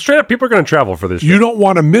time, Straight up, people are going to travel for this show. you don't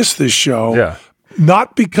want to miss this show. Yeah.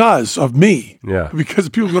 Not because of me, Yeah. because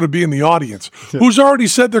people are going to be in the audience. Who's already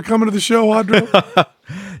said they're coming to the show, Jandro?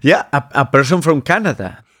 Yeah, a person from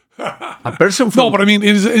Canada. A person from... No, but I mean,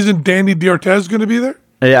 isn't Danny D'Ortez going to be there?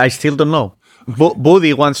 I still don't know.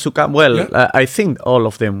 Buddy wants to come. Well, Yeah. I think all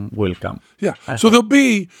of them will come. Yeah. So there'll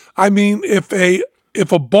be, I mean, if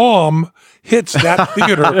a bomb hits that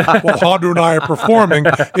theater while Jandro and I are performing,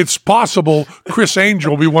 it's possible Chris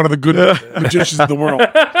Angel will be one of the good magicians in the world.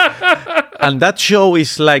 And that show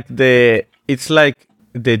is like the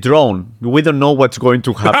drone. We don't know what's going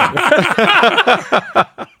to happen.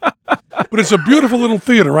 But it's a beautiful little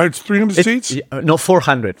theater, right? It's 300 seats? No,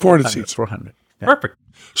 400. 400 seats. 400. Yeah. Perfect.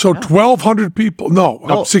 So 1,200 people,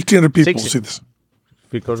 1,600 people will see this.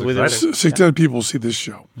 Because we don't... 1,600 people will see this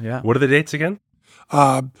show. Yeah. What are the dates again?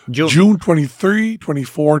 June 23,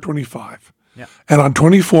 24, 25. Yeah. And on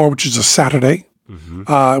 24, which is a Saturday,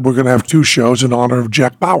 we're going to have 2 shows in honor of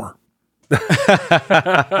Jack Bauer.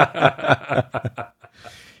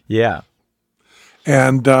 Yeah.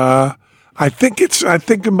 And I think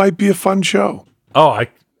it might be a fun show. Oh,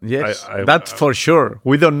 Yes, that's for sure.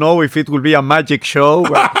 We don't know if it will be a magic show,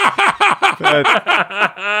 but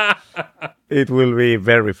it will be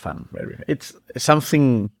very fun. It's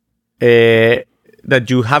something that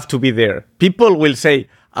you have to be there. People will say,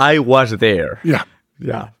 "I was there." Yeah.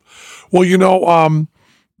 Yeah. Well,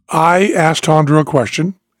 I asked Jandro a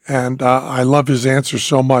question, and I love his answer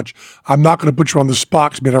so much. I'm not going to put you on the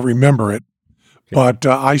spot because I don't remember it. But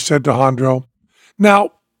I said to Jandro,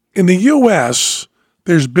 now, in the U.S.,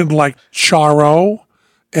 there's been like Charo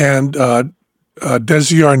and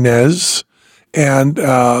Desi Arnaz and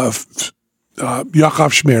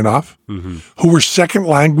Yakov Smirnov, who were second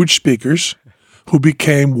language speakers who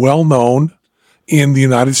became well known in the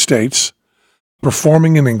United States,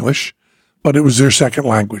 performing in English, but it was their second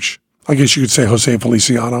language. I guess you could say Jose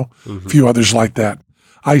Feliciano, a few others like that.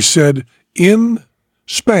 I said, in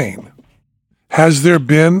Spain, has there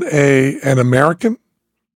been an American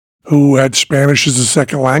who had Spanish as a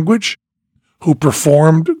second language, who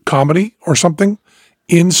performed comedy or something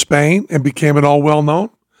in Spain and became it all well known?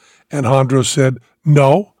 And Jandro said,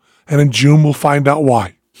 no. And in June, we'll find out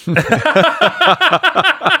why.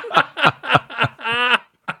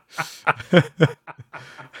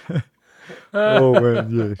 Oh,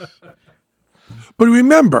 man, yes. But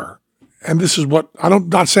remember, and this is what,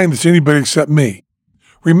 not saying this to anybody except me.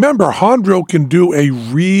 Remember, Jandro can do a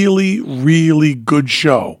really, really good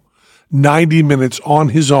show, 90 minutes on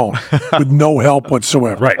his own with no help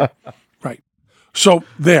whatsoever. Right. Right. So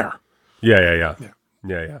there. Yeah.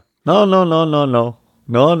 No,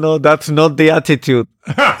 that's not the attitude.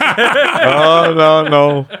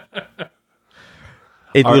 No.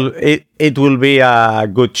 It will be a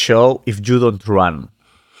good show if you don't run.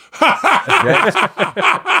 Yes?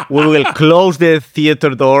 We will close the theater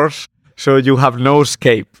doors so you have no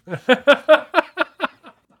escape.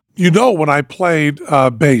 You know, when I played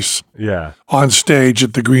bass on stage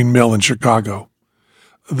at the Green Mill in Chicago,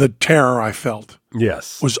 the terror I felt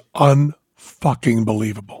was unfucking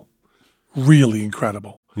believable. Really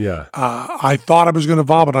incredible. Yeah. I thought I was going to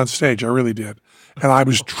vomit on stage. I really did. And I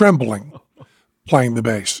was trembling playing the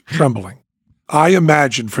bass, trembling. I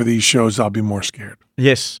imagine for these shows I'll be more scared.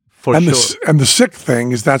 Yes, for and sure. And the sick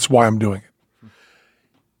thing is that's why I'm doing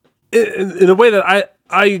it. In a way that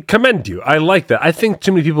I commend you. I like that. I think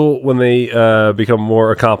too many people, when they become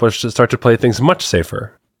more accomplished, start to play things much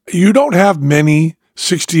safer. You don't have many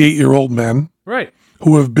 68-year-old men Right.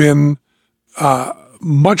 who have been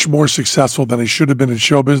much more successful than they should have been in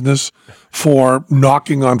show business for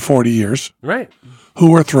knocking on 40 years, Right.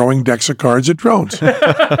 who are throwing decks of cards at drones.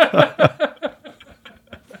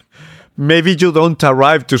 Maybe you don't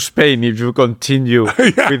arrive to Spain if you continue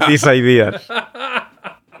with these ideas.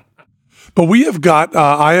 But we have got,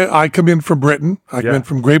 I come in from Britain. I come in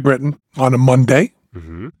from Great Britain on a Monday.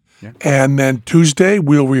 Mm-hmm. Yeah. And then Tuesday,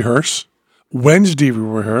 we'll rehearse. Wednesday, we'll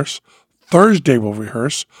rehearse. Thursday, we'll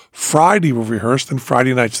rehearse. Friday, we'll rehearse. Then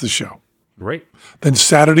Friday night's the show. Right. Then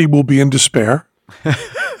Saturday, we'll be in despair.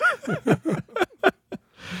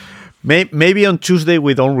 Maybe on Tuesday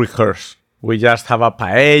we don't rehearse. We just have a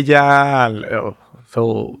paella.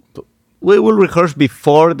 So we will rehearse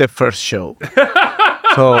before the first show.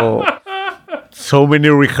 So many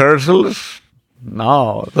rehearsals.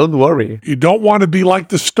 No, don't worry. You don't want to be like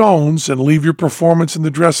the Stones and leave your performance in the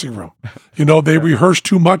dressing room. You know, they rehearsed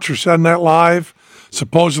too much for Saturday Night Live.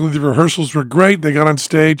 Supposedly the rehearsals were great. They got on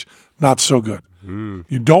stage, not so good.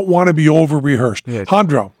 You don't want to be over-rehearsed. Yes.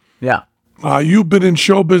 Jandro, Yeah. you've been in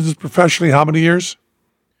show business professionally how many years?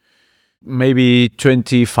 Maybe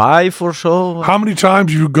 25 or so. How many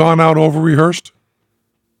times have you gone out over-rehearsed?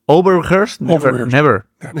 Over-rehearsed? Over-rehearsed. Never.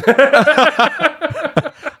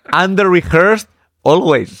 Under-rehearsed?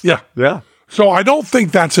 Always. Yeah. Yeah. So I don't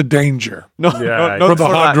think that's a danger. No, Yeah, not for the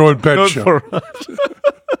that. Jandro and Pet Not show. for us.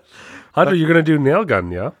 Hunter, you're going to do Nail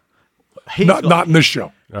Gun, yeah? Not in this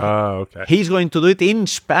show. Oh, okay. He's going to do it in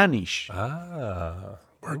Spanish.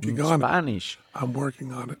 Working on it. Spanish. I'm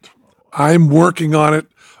working on it. I'm working on it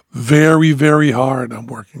very, very hard. I'm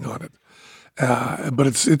working on it. But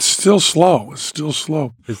it's still slow. It's still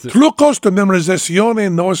slow. Trucos de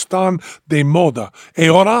memorización no están de moda.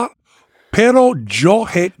 Ahora, pero yo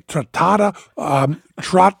he tratado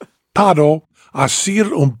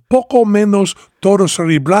hacer un poco menos todo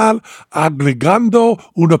cerebral agregando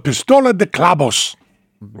una pistola de clavos.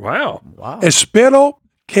 Wow. Espero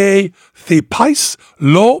que sepáis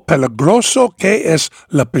lo peligroso que es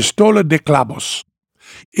la pistola de clavos.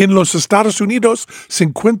 En los Estados Unidos,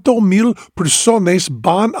 50,000 personas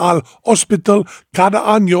van al hospital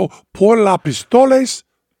cada año por las pistolas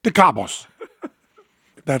de clavos.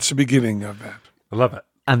 That's the beginning of that. I love it.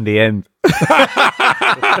 And the end.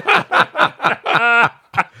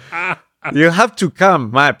 You have to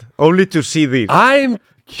come, Matt, only to see this. I'm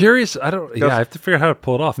curious. I have to figure out how to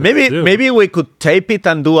pull it off. Maybe we could tape it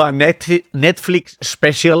and do a Netflix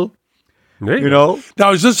special. You know?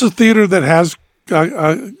 Now, is this a theater that has,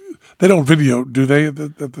 they don't video, do they, at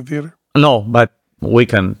the theater? No, but we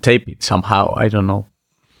can tape it somehow. I don't know.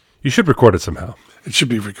 You should record it somehow. It should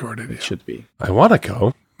be recorded. It should be. I want to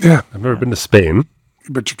go. Yeah. I've never been to Spain.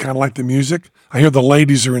 But you kind of like the music. I hear the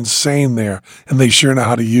ladies are insane there, and they sure know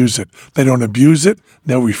how to use it. They don't abuse it.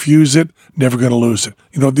 They'll refuse it. Never going to lose it.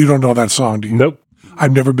 You don't know that song, do you? Nope.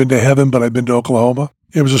 I've never been to heaven, but I've been to Oklahoma.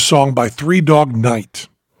 It was a song by Three Dog Night.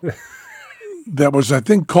 That was, I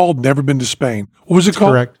think, called Never Been to Spain. What was it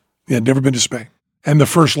called? Correct. Yeah, Never Been to Spain. And the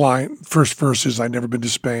first verse is, I never been to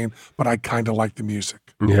Spain, but I kind of like the music.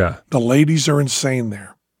 Yeah. The ladies are insane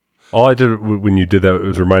there. All I did when you did that, it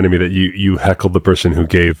was reminding me that you heckled the person who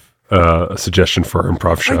gave a suggestion for our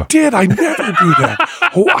improv show. I did. I never do that.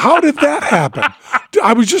 How did that happen?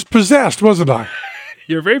 I was just possessed, wasn't I?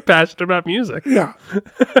 You're very passionate about music. Yeah.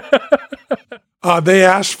 They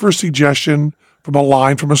asked for a suggestion from a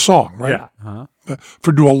line from a song, right? Yeah.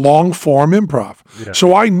 For do a long form improv. Yeah.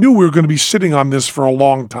 So I knew we were going to be sitting on this for a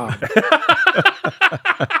long time.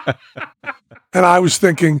 And I was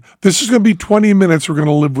thinking, this is going to be 20 minutes. We're going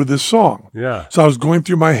to live with this song. Yeah. So I was going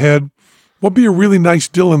through my head, what'd be a really nice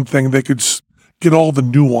Dylan thing they could get all the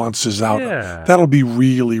nuances out Yeah. of? That'll be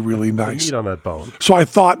really, really nice. Eat on that bone. So I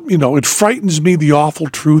thought, it frightens me, the awful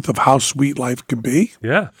truth of how sweet life can be.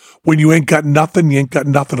 Yeah. When you ain't got nothing, you ain't got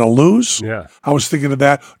nothing to lose. Yeah. I was thinking of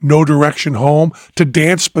that. No direction home. To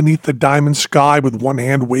dance beneath the diamond sky with one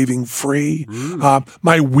hand waving free.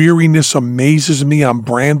 My weariness amazes me. I'm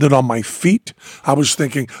branded on my feet. I was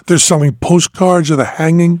thinking there's selling postcards of the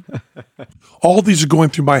hanging. All these are going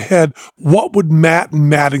through my head. What would Matt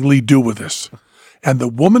and Mattingly do with this? And the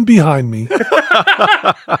woman behind me.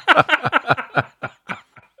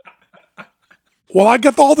 Well, I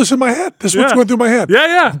got all this in my head. This is what's going through my head.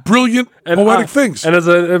 Yeah. Brilliant poetic things. And as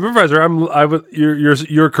an improviser,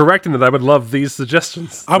 you're correct in that I would love these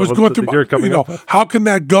suggestions. I was going through, you're coming up with. how can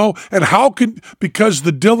that go? And because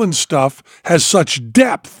the Dylan stuff has such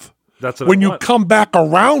depth, That's what when I you want. come back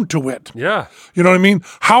around to it. Yeah. You know what I mean?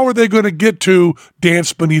 How are they going to get to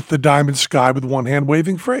dance beneath the diamond sky with one hand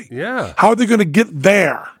waving free? Yeah. How are they going to get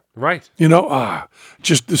there? Right.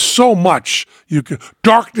 Just there's so much.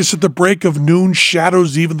 Darkness at the break of noon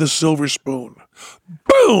shadows even the silver spoon.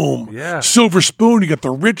 Boom! Yeah. Silver spoon, you got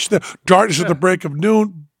the rich, the darkness at the break of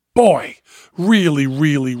noon. Boy, really,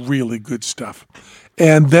 really, really good stuff.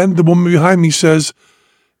 And then the woman behind me says,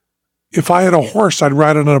 if I had a horse, I'd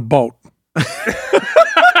ride it on a boat. Isn't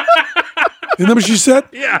that what she said?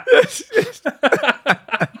 Yeah.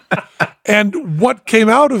 And what came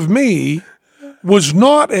out of me was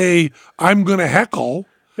not I'm going to heckle.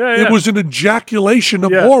 Yeah. It was an ejaculation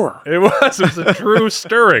of horror. It was a true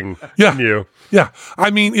stirring Yeah. in you. Yeah. I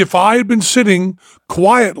mean, if I had been sitting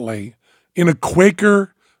quietly in a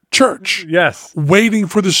Quaker church, Yes. waiting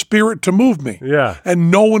for the Spirit to move me, Yeah. and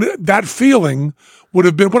no one, that feeling would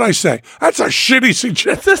have been, what I say? That's a shitty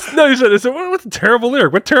suggestion. No, you said, what's a terrible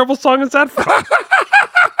lyric? What terrible song is that from?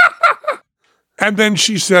 And then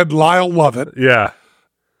she said, Lyle Lovett. Yeah.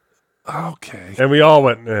 Okay. And we all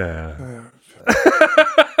went, yeah.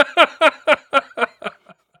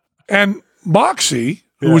 And Moxie,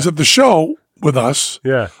 who was at the show with us,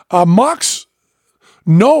 Yeah. Mox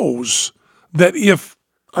knows that if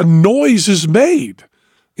a noise is made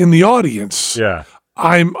in the audience, Yeah.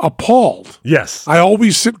 I'm appalled. Yes. I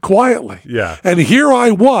always sit quietly. Yeah. And here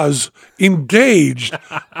I was engaged.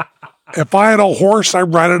 If I had a horse,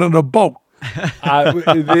 I'd ride it on a boat.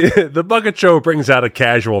 The Bucket Show brings out a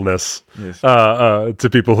casualness to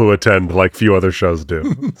people who attend like few other shows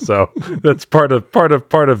do. So that's part of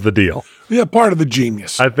the deal. Yeah, part of the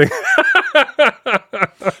genius. I think.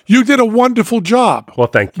 You did a wonderful job Well,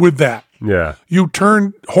 thank you. with that. Yeah. You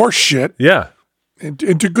turned horse shit Yeah.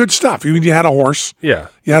 into good stuff. You had a horse. Yeah.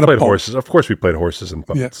 You had a played boat. horses. Of course, we played horses and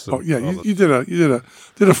boats. Yeah, and you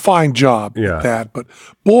did a fine job Yeah. with that. But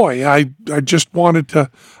boy, I just wanted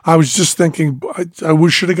to. I was just thinking, I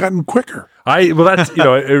should have gotten quicker. That's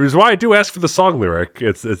it was why I do ask for the song lyric.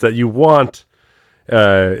 It's that you want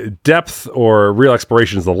depth or real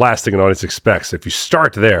exploration is the last thing an audience expects. If you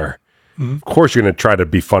start there, of course you're going to try to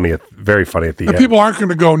be very funny at the And end. people aren't going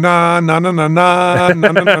to go na na na na na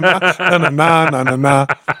na na na na na na na na na.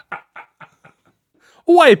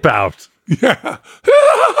 Wipe out. Yeah.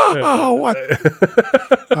 Oh, what?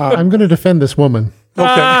 I'm going to defend this woman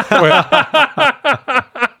Okay. Wait.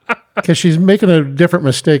 because she's making a different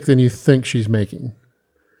mistake than you think she's making.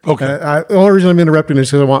 Okay. The only reason I'm interrupting is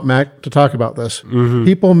because I want Mac to talk about this.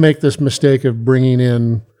 People make this mistake of bringing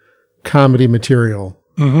in comedy material.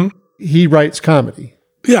 He writes comedy.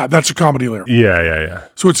 Yeah, that's a comedy lyric. Yeah.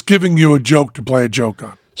 So it's giving you a joke to play a joke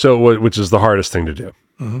on. So, which is the hardest thing to do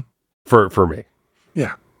for me.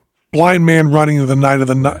 Yeah. Blind man running in the light of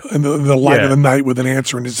the light Yeah. of the night with an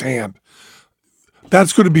answer in his hand.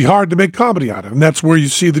 That's going to be hard to make comedy out of, and that's where you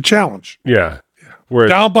see the challenge. Yeah. Where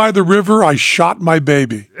Down by the river, I shot my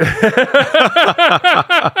baby.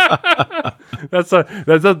 those are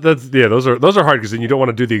hard because then you don't want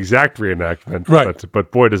to do the exact reenactment. Right.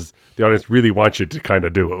 But boy, does the audience really want you to kind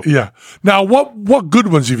of do it. Yeah. Now, what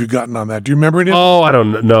good ones have you gotten on that? Do you remember any? Oh, I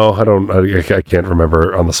don't know. I can't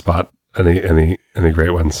remember on the spot any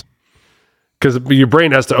great ones. Because your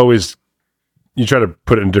brain has to always, you try to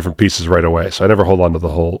put it in different pieces right away. So I never hold on to the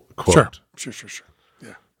whole quote. Sure.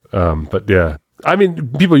 Yeah. But yeah, I mean,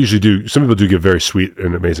 people usually do. Some people do give very sweet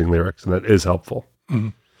and amazing lyrics, and that is helpful.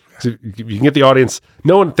 So you can get the audience.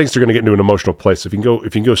 No one thinks they're going to get into an emotional place. If you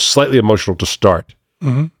can go slightly emotional to start,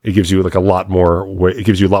 it gives you like a lot more. It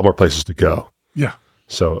gives you a lot more places to go. Yeah.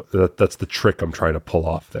 So that's the trick I'm trying to pull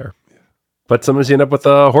off there. But sometimes you end up with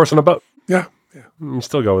a horse on a boat. Yeah. Yeah. You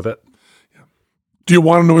still go with it. Do you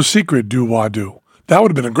want to know a secret? Do. That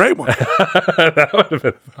would have been a great one. That would have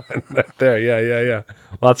been fun right there. Yeah.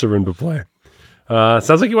 Lots of room to play.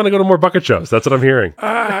 Sounds like you want to go to more bucket shows. That's what I'm hearing.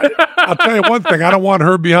 I'll tell you one thing. I don't want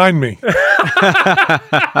her behind me.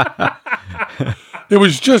 It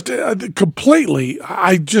was just completely.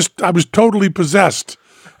 I was totally possessed.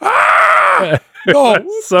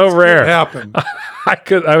 Oh, so rare. It happened.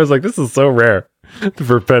 I was like, this is so rare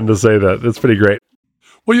for Penn to say that. It's pretty great.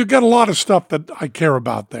 Well, you get a lot of stuff that I care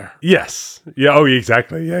about there. Yes. Yeah. Oh,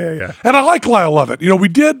 exactly. Yeah. And I like Lyle Lovett. We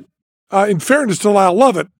did, in fairness to Lyle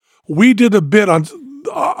Lovett, we did a bit on,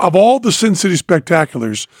 of all the Sin City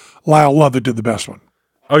Spectaculars, Lyle Lovett did the best one.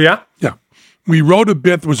 Oh, yeah? Yeah. We wrote a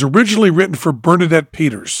bit that was originally written for Bernadette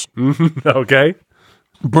Peters. Okay.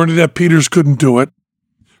 Bernadette Peters couldn't do it,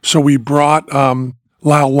 so we brought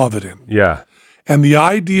Lyle Lovett in. Yeah. And the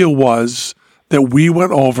idea was that we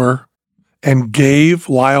went over and gave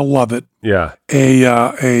Lyle Lovett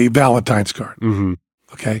a Valentine's card. Mm-hmm.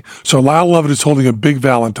 Okay. So Lyle Lovett is holding a big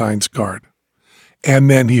Valentine's card. And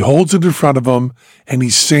then he holds it in front of him and he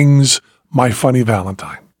sings My Funny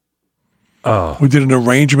Valentine. Oh. We did an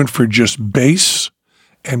arrangement for just bass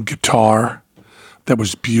and guitar that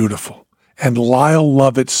was beautiful. And Lyle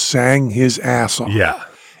Lovett sang his ass off. Yeah.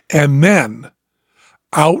 And then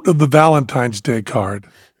out of the Valentine's Day card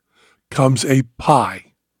comes a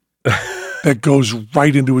pie that goes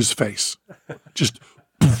right into his face. Just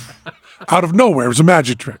poof, out of nowhere. It was a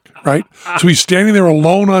magic trick, right? So he's standing there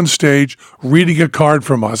alone on stage reading a card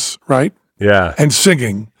from us, right? Yeah. And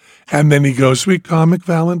singing. And then he goes, sweet comic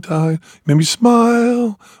Valentine, make me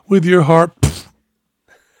smile with your heart.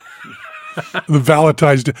 The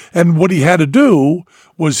Valentine's Day. And what he had to do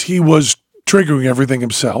was he was triggering everything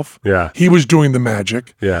himself. Yeah. He was doing the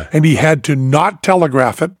magic. Yeah. And he had to not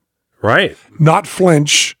telegraph it, Right. not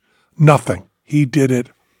flinch, nothing. He did it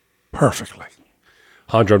perfectly.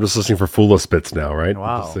 Handra, I'm just listening for Foolish bits now, right?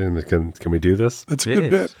 Wow. Just saying, can we do this? That's a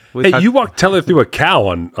good bit. Hey, you walked Teller through a cow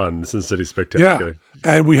on Sin City Spectacular.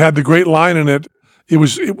 Yeah. And we had the great line in it.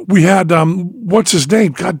 We had, what's his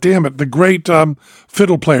name? God damn it. The great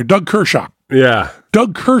fiddle player, Doug Kershaw. Yeah.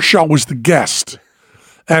 Doug Kershaw was the guest.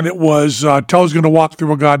 And it was, Teller's going to walk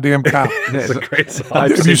through a goddamn cow. It's a great song.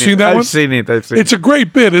 Have you seen that one? I've seen it. It's a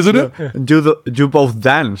great bit, isn't it? You both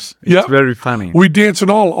dance. It's Yeah. very funny. We dance in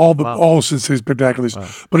all Sin City Spectaculars. Wow.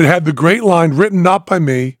 But it had the great line written not by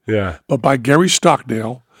me, Yeah. but by Gary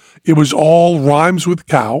Stockdale. It was all rhymes with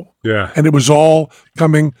cow. Yeah. And it was all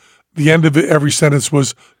coming, the end of it, every sentence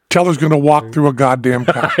was, Teller's going to walk through a goddamn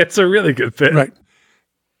cow. It's a really good bit. Right.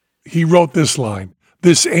 He wrote this line,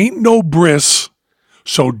 this ain't no bris,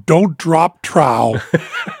 so don't drop trowel.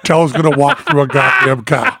 Teller's going to walk through a goddamn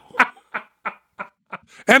cow.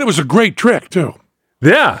 And it was a great trick, too.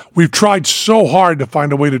 Yeah. We've tried so hard to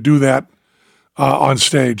find a way to do that on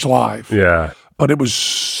stage live. Yeah. But it was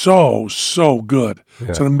so good. Yeah.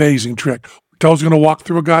 It's an amazing trick. Teller's going to walk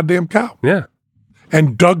through a goddamn cow. Yeah.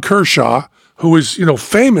 And Doug Kershaw, who is,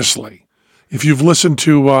 famously, if you've listened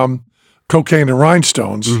to Cocaine and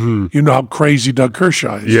Rhinestones, you know how crazy Doug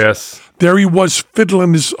Kershaw is. Yes. There he was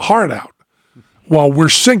fiddling his heart out while we're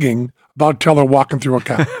singing about Teller walking through a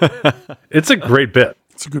cow. It's a great bit.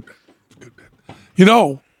 It's a good bit.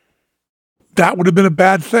 That would have been a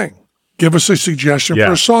bad thing. Give us a suggestion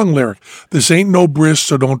for a song lyric. This ain't no bris,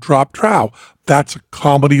 so don't drop trow. That's a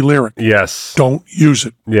comedy lyric. Yes. Don't use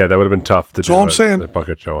it. Yeah, that would have been tough to do. That's all I'm saying. The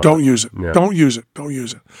bucket show. Don't use it. Yeah. Don't use it. Don't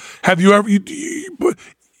use it. Have you ever...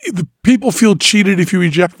 the people feel cheated if you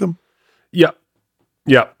reject them? Yep.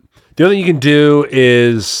 Yep. The other thing you can do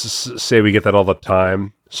is say we get that all the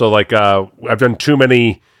time. So like I've done too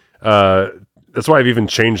many... that's why I've even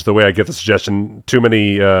changed the way I get the suggestion. Too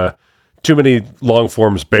many long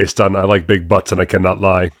forms based on I like big butts and I cannot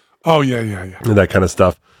lie. Oh, yeah. And that kind of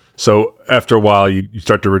stuff. So after a while, you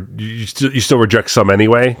start to you still reject some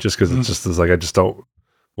anyway, just because it's just like I just don't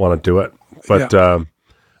want to do it. But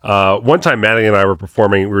one time, Maddie and I were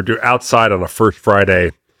performing. We were outside on a first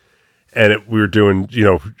Friday, and we were doing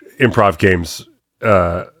improv games,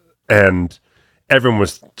 and everyone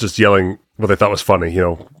was just yelling what they thought was funny.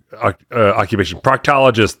 Occupation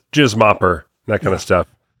proctologist, jizz mopper, that kind of stuff.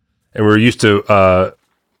 And we were used to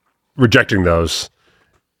rejecting those.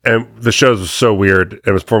 And the shows was so weird.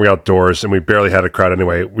 It was performing outdoors, and we barely had a crowd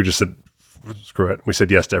anyway. We just said, screw it. We said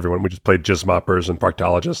yes to everyone. We just played jizz moppers and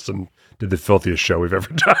proctologists and did the filthiest show we've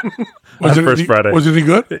ever done on first Friday. Was it any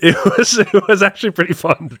good? It was actually pretty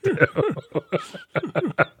fun to do.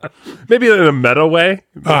 Maybe in a meta way,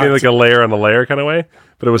 maybe like a layer on a layer kind of way.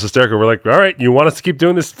 But it was hysterical. We're like, all right, you want us to keep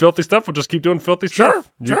doing this filthy stuff? We'll just keep doing filthy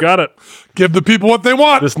stuff. You got it. Give the people what they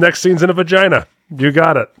want. This next scene's in a vagina. You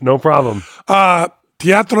got it. No problem.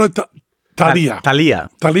 Teatro Thalia.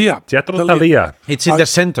 Teatro Thalia. It's in the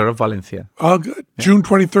center of Valencia. Oh, good. Yeah. June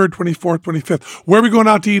 23rd, 24th, 25th. Where are we going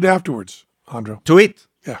out to eat afterwards, Andro? To eat?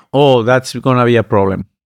 Yeah. Oh, that's going to be a problem.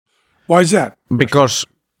 Why is that? Because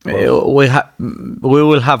we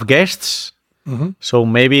will have guests. Mm-hmm. So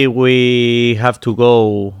maybe we have to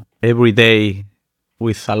go every day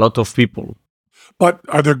with a lot of people. But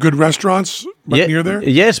are there good restaurants near there?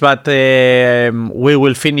 Yes, but we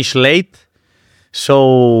will finish late.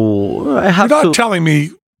 So I have You're not telling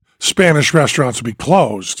me Spanish restaurants will be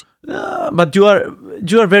closed. But you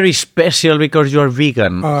are very special because you are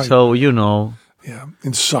vegan. So, you know. Yeah,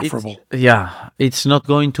 insufferable. It's not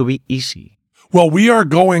going to be easy. Well, we are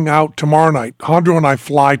going out tomorrow night. Andro and I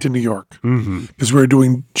fly to New York because we're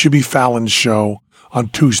doing Jimmy Fallon's show on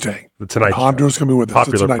Tuesday. The Tonight Show. Andro's going to be with us.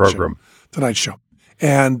 Popular program. Tonight Show.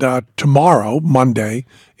 And tomorrow, Monday,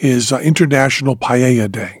 is International Paella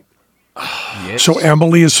Day. Yes. So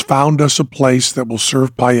Emily has found us a place that will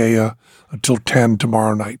serve paella until 10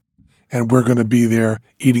 tomorrow night. And we're going to be there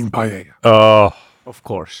eating paella. Oh, of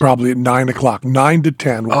course. Probably at 9 o'clock, 9 to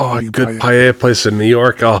 10. We'll a good paella place in New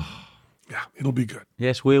York. Oh. Yeah, it'll be good.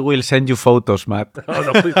 Yes, we will send you photos, Matt. Oh,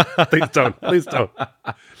 no, please don't. Please don't.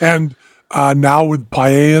 And now with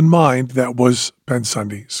paella in mind, that was Penn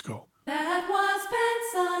Sunday School. That was Penn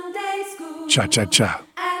Sunday School. Cha-cha-cha.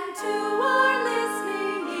 And to our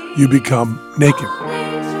listening ears, You become naked.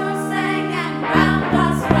 nature sang and round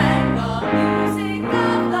us rang the music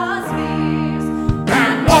of the spheres.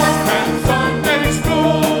 That was Penn Sunday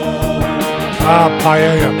School.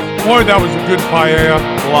 Paella. Boy, that was a good paella.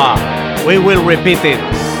 Wow. We will repeat it.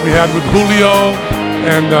 We had with Julio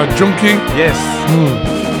and Junkie. Yes.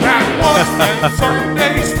 That was Penn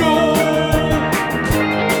Sunday School.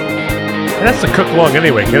 And that's to cook long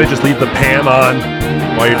anyway. You gotta just leave the pan on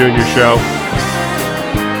while you're doing your show.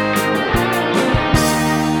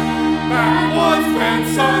 That was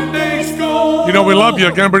Penn Sunday School. You know, we love you.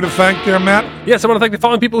 Got anybody to thank there, Matt? Yes, I want to thank the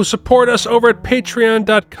following people who support us over at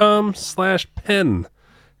patreon.com/pen.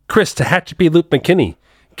 Chris Tehachapi Luke McKinney,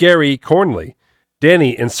 Gary Cornley,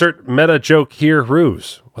 Danny, insert meta joke here,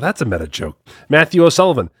 ruse. Well, that's a meta joke. Matthew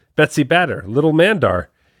O'Sullivan, Betsy Batter, Little Mandar,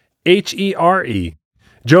 Here,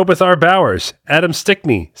 Jobeth R. Bowers, Adam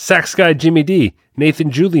Stickney, Sax Guy Jimmy D,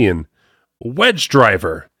 Nathan Julian, Wedge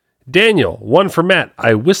Driver, Daniel, one for Matt.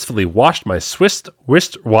 I wistfully washed my Swiss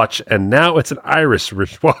wristwatch, and now it's an Iris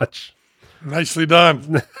wristwatch. Nicely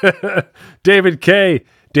done. David K.,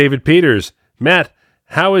 David Peters, Matt,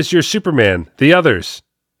 how is your Superman? The others.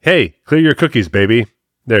 Hey, clear your cookies, baby.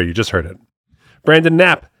 There, you just heard it. Brandon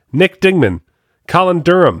Knapp, Nick Dingman, Colin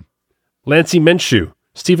Durham, Lancey Menshew,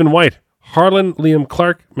 Stephen White, Harlan Liam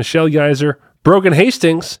Clark, Michelle Yeiser, Brogan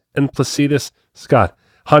Hastings, and Placidus Scott.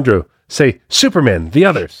 Andro, say Superman, the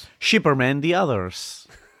others. Superman, the others.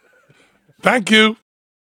 Thank you.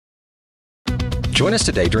 Join us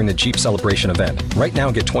today during the Jeep Celebration event. Right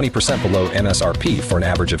now, get 20% below MSRP for an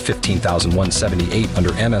average of $15,178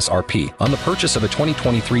 under MSRP on the purchase of a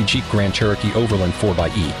 2023 Jeep Grand Cherokee Overland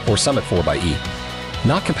 4xE or Summit 4xE.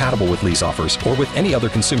 Not compatible with lease offers or with any other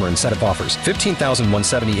consumer incentive offers.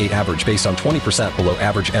 $15,178 average based on 20% below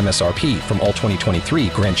average MSRP from all 2023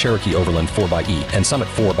 Grand Cherokee Overland 4xE and Summit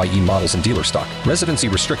 4xE models in dealer stock. Residency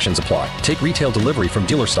restrictions apply. Take retail delivery from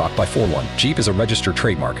dealer stock by 4/1. Jeep is a registered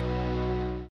trademark.